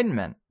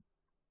enlightenment.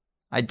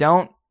 I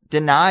don't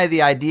deny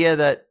the idea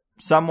that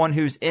someone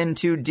who's in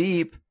too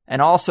deep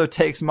and also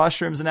takes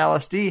mushrooms and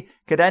LSD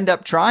could end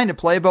up trying to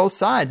play both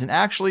sides and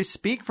actually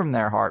speak from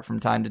their heart from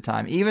time to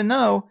time, even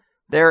though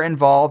they're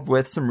involved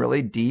with some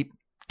really deep,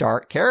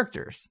 dark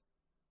characters.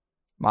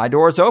 My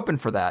door's open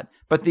for that.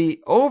 But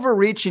the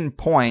overreaching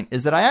point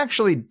is that I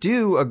actually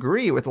do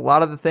agree with a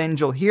lot of the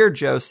things you'll hear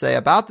Joe say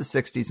about the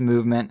 60s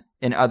movement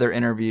in other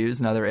interviews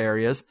and other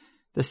areas.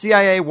 The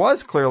CIA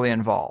was clearly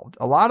involved.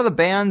 A lot of the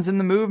bands in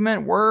the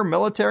movement were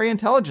military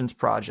intelligence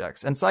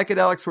projects, and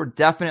psychedelics were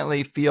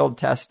definitely field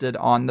tested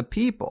on the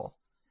people.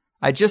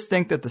 I just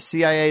think that the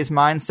CIA's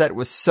mindset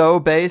was so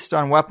based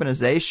on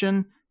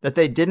weaponization that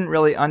they didn't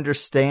really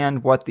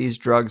understand what these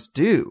drugs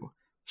do.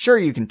 Sure,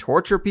 you can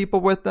torture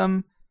people with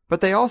them,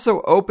 but they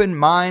also open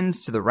minds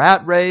to the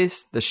rat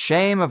race, the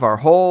shame of our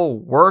whole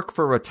work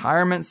for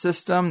retirement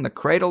system, the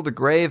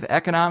cradle-to-grave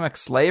economic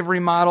slavery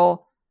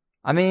model.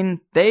 I mean,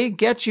 they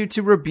get you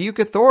to rebuke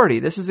authority.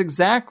 This is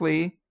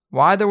exactly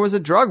why there was a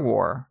drug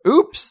war.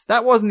 Oops,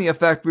 that wasn't the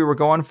effect we were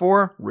going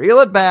for. Reel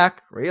it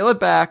back, reel it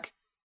back.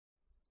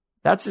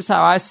 That's just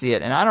how I see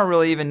it, and I don't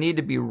really even need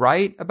to be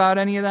right about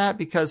any of that,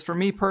 because for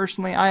me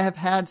personally, I have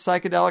had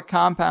psychedelic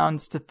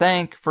compounds to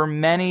thank for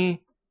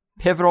many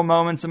pivotal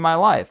moments in my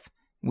life.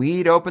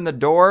 Weed opened the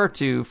door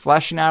to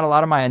fleshing out a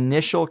lot of my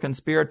initial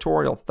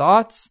conspiratorial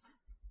thoughts.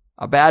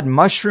 A bad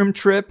mushroom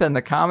trip in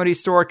the Comedy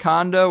Store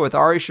condo with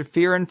Ari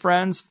Shaffir and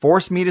friends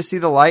forced me to see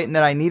the light and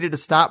that I needed to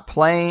stop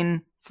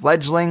playing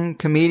fledgling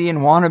comedian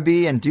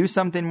wannabe and do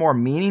something more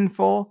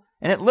meaningful.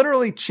 And it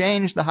literally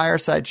changed the Higher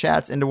Side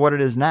Chats into what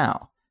it is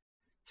now.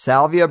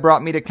 Salvia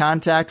brought me to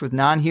contact with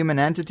non-human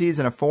entities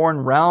in a foreign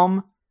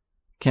realm,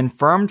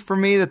 confirmed for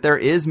me that there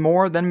is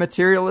more than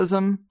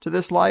materialism to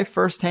this life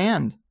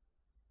firsthand.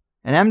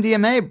 And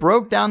MDMA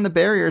broke down the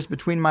barriers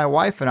between my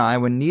wife and I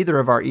when neither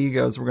of our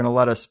egos were going to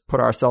let us put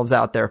ourselves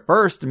out there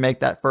first and make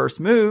that first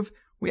move.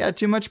 We had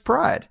too much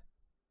pride.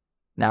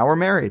 Now we're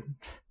married.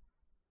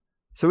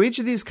 So each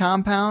of these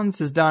compounds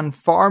has done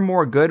far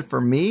more good for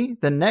me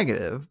than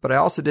negative, but I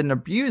also didn't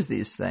abuse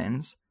these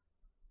things.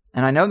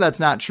 And I know that's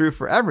not true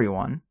for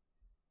everyone.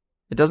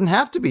 It doesn't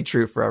have to be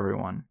true for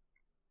everyone.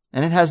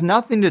 And it has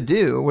nothing to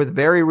do with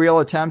very real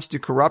attempts to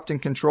corrupt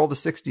and control the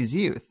 60s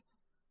youth.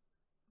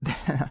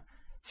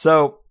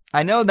 So,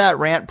 I know that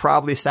rant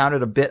probably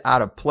sounded a bit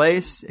out of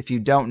place if you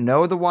don't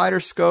know the wider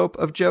scope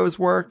of Joe's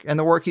work and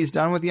the work he's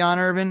done with Jan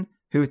Irvin,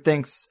 who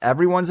thinks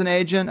everyone's an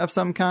agent of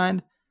some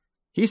kind.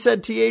 He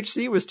said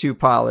THC was too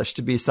polished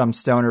to be some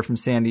stoner from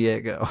San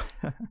Diego.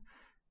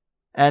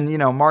 And,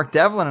 Mark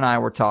Devlin and I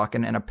were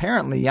talking, and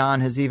apparently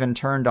Jan has even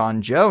turned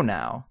on Joe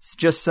now,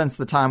 just since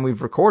the time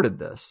we've recorded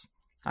this.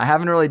 I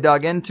haven't really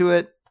dug into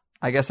it.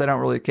 I guess I don't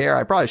really care.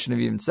 I probably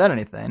shouldn't have even said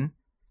anything.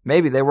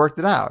 Maybe they worked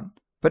it out.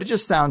 But it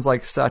just sounds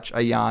like such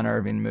a Jan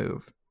Irvin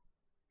move.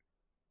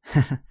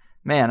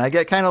 Man, I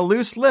get kind of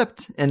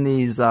loose-lipped in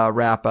these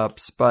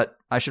wrap-ups, but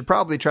I should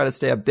probably try to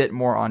stay a bit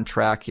more on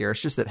track here.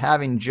 It's just that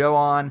having Joe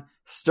on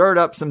stirred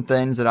up some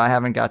things that I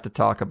haven't got to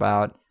talk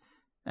about,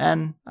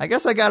 and I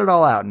guess I got it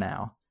all out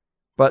now.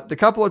 But the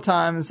couple of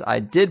times I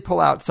did pull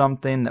out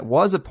something that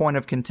was a point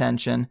of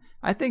contention,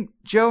 I think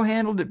Joe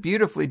handled it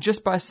beautifully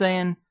just by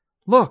saying,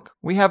 look,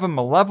 we have a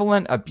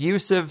malevolent,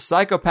 abusive,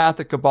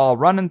 psychopathic cabal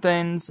running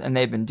things, and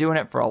they've been doing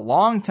it for a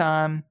long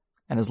time.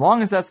 And as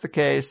long as that's the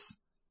case,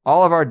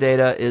 all of our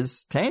data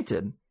is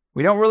tainted.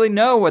 We don't really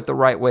know what the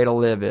right way to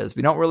live is.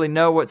 We don't really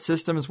know what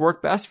systems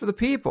work best for the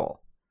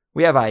people.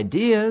 We have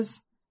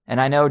ideas, and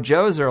I know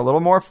Joe's are a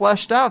little more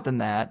fleshed out than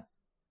that,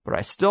 but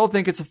I still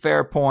think it's a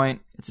fair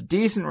point. It's a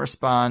decent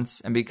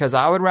response, and because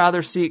I would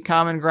rather seek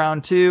common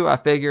ground too, I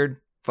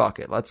figured, fuck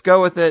it, let's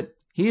go with it.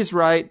 He's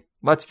right.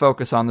 Let's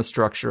focus on the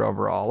structure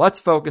overall. Let's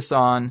focus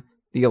on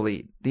the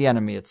elite, the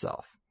enemy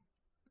itself.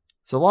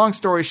 So long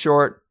story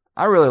short,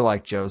 I really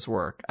like Joe's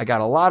work. I got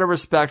a lot of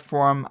respect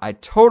for him. I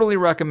totally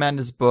recommend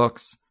his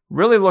books.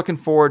 Really looking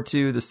forward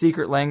to The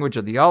Secret Language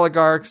of the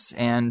Oligarchs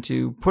and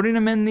to putting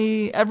him in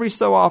the every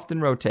so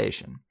often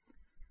rotation.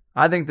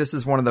 I think this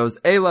is one of those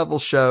A-level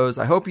shows.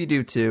 I hope you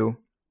do too.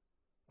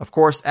 Of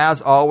course,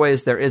 as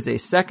always, there is a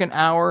second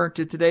hour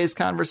to today's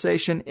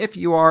conversation if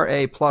you are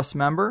a Plus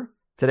member.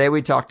 Today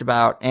we talked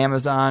about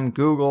Amazon,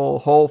 Google,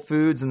 Whole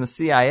Foods, and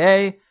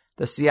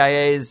the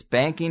CIA's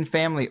banking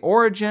family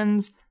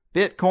origins,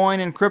 Bitcoin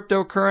and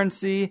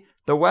cryptocurrency,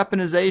 the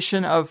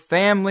weaponization of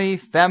family,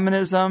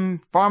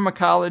 feminism,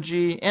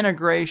 pharmacology,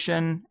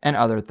 integration, and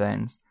other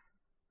things.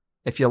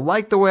 If you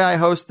like the way I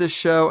host this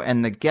show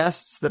and the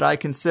guests that I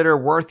consider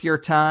worth your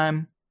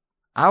time,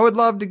 I would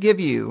love to give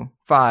you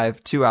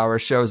 5 2-hour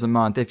shows a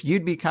month if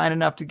you'd be kind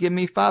enough to give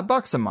me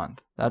 $5 a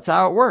month. That's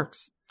how it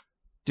works.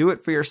 Do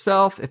it for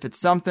yourself if it's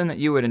something that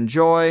you would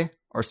enjoy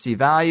or see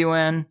value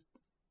in,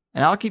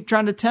 and I'll keep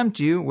trying to tempt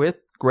you with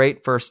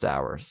great first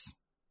hours.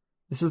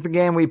 This is the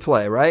game we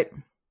play, right?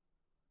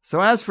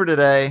 So as for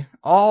today,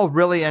 all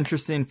really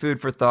interesting food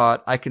for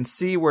thought. I can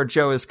see where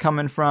Joe is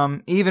coming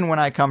from, even when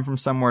I come from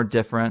somewhere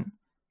different.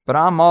 But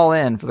I'm all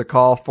in for the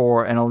call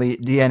for an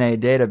elite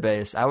DNA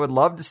database. I would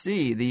love to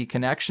see the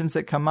connections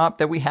that come up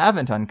that we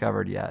haven't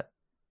uncovered yet.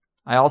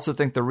 I also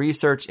think the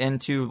research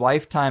into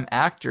lifetime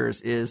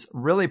actors is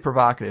really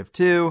provocative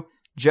too.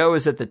 Joe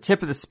is at the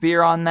tip of the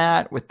spear on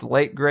that with the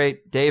late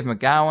great Dave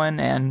McGowan,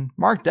 and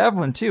Mark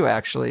Devlin too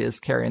actually is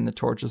carrying the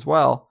torch as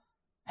well.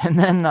 And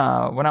then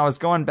when I was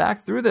going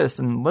back through this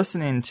and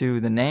listening to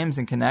the names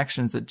and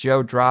connections that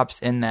Joe drops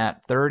in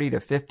that 30 to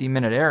 50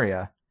 minute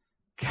area,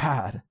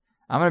 God,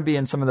 I'm going to be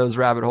in some of those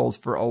rabbit holes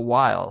for a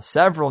while.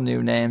 Several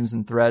new names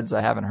and threads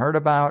I haven't heard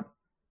about.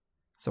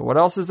 So what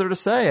else is there to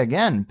say?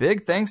 Again,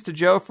 big thanks to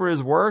Joe for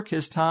his work,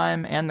 his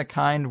time, and the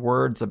kind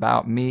words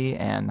about me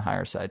and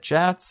Higher Side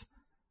Chats.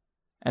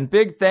 And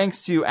big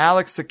thanks to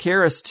Alex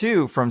Sakiris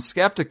too from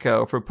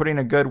Skeptico for putting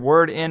a good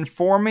word in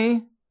for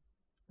me.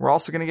 We're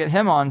also going to get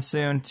him on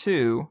soon,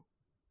 too.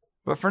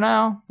 But for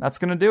now, that's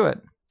going to do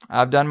it.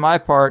 I've done my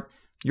part.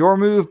 Your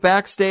move,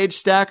 backstage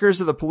stackers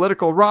of the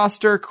political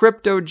roster,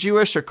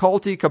 crypto-Jewish,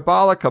 occulty,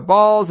 Kabbalah,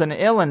 cabals, and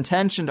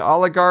ill-intentioned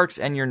oligarchs,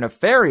 and your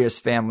nefarious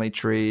family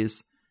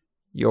trees.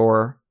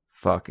 Your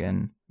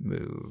fucking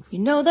move. You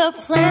know the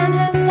plan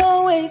has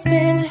always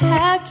been to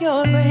hack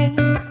your brain.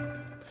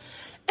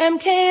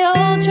 MK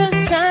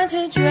Ultra's trying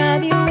to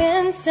drive you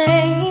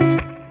insane.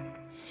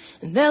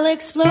 They'll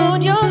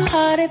explode your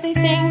heart if they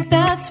think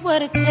that's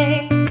what it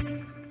takes.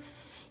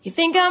 You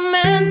think I'm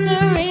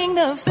answering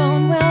the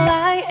phone? Well,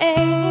 I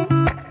ain't.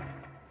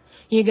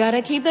 You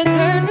gotta keep the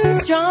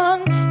curtains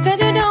drawn,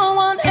 'cause you don't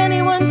want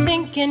anyone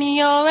thinking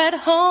you're at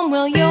home.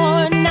 Well,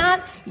 you're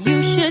not.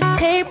 You should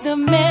tape the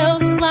mail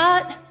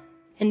slot.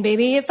 And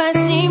baby, if I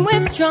seem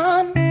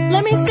withdrawn,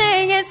 let me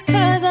say it's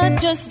 'cause I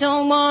just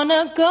don't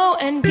wanna go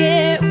and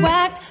get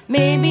whacked.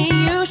 Maybe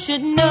you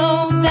should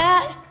know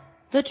that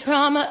the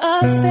trauma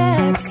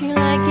affects you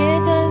like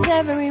it does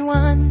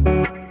everyone.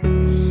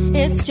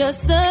 It's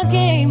just the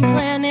game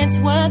plan, it's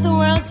what the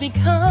world's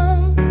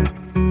become.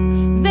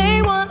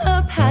 They want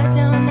a pat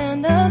down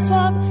and a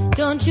swap.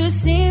 Don't you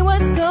see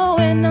what's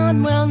going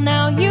on? Well,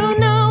 now you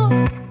know.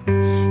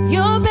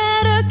 You're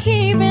better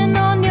keeping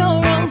on your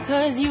own,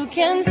 'cause you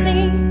can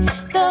see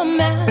the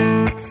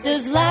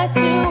masters lie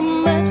too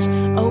much.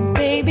 Oh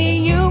baby,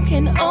 you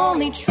can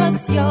only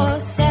trust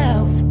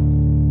yourself.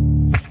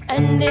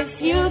 And if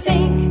you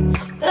think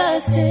the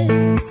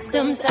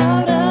system's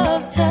out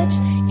of touch,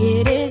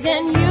 it is,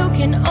 and you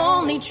can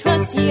only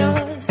trust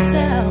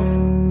yourself.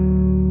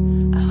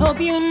 I hope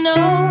you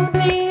know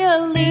the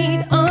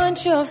elite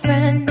aren't your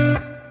friends.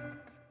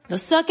 They'll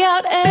suck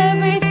out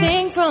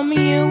everything from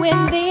you in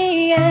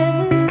the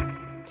end.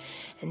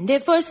 And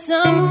if for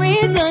some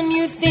reason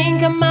you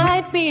think I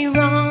might be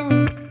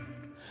wrong,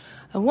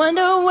 I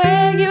wonder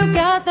where you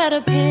got that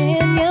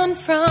opinion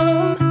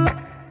from.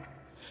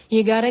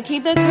 You gotta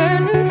keep the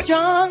curtains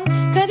drawn,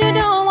 'cause you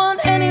don't want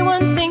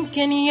anyone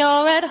thinking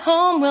you're at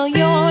home. Well,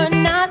 you're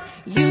not.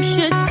 You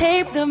should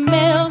tape the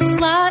mail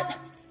slot.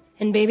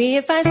 And baby,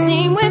 if I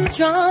seem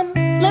withdrawn,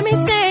 let me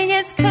say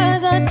it's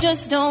 'cause I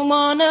just don't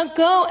wanna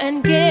go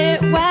and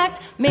get whacked.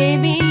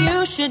 Maybe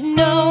you should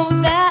know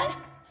that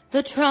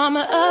the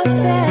trauma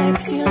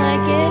affects you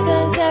like it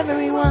does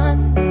everyone.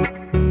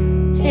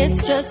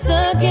 It's just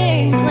the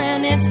game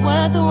plan, it's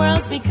what the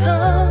world's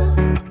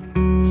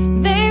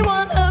become. They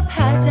want a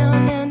pat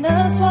down and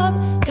a swap.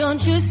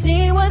 Don't you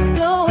see what's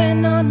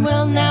going on?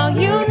 Well, now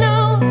you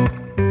know.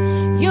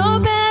 You're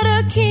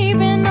better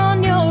keeping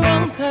on your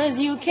own, 'cause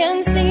you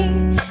can see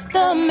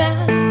the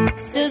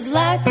masters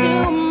lie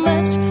too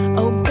much.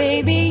 Oh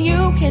baby,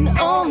 you can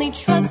only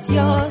trust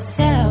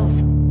yourself.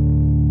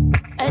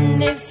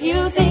 And if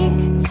you think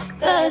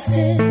the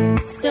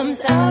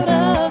system's out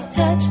of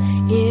touch,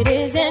 it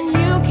is, and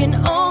you can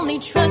only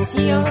trust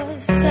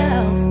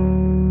yourself.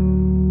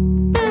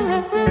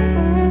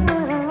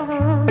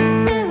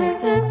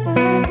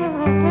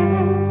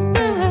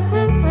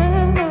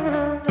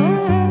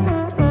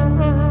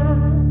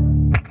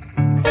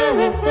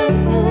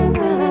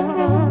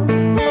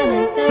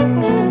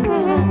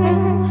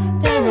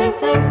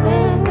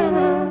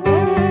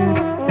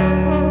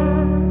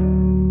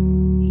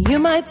 You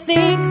might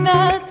think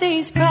that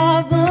these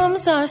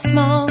problems are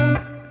small,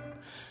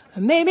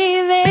 or maybe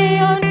they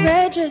aren't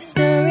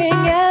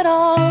registering at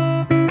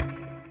all.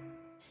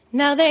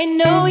 Now they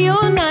know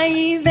you're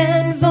naive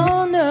and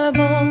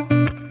vulnerable,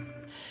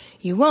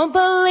 You won't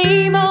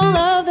believe all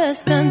of the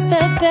stunts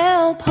that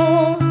they'll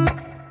pull.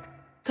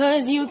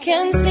 'Cause you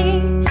can see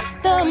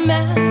the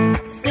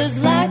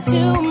masters lie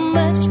too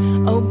much.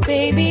 Oh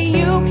baby,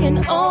 you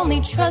can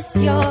only trust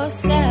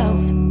yourself.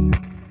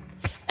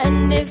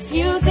 And if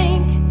you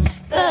think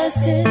the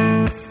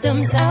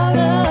system's out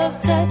of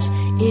touch,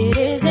 it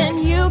isn't.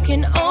 You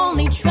can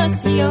only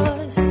trust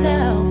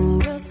yourself.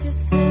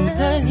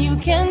 'Cause you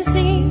can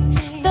see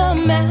the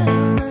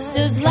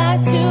masters lie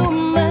too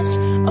much.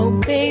 Oh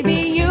baby,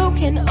 you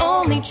can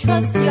only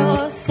trust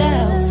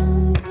yourself.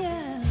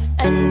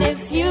 And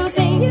if you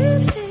think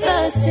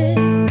the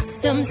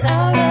system's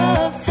out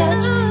of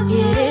touch,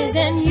 it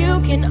isn't. You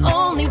can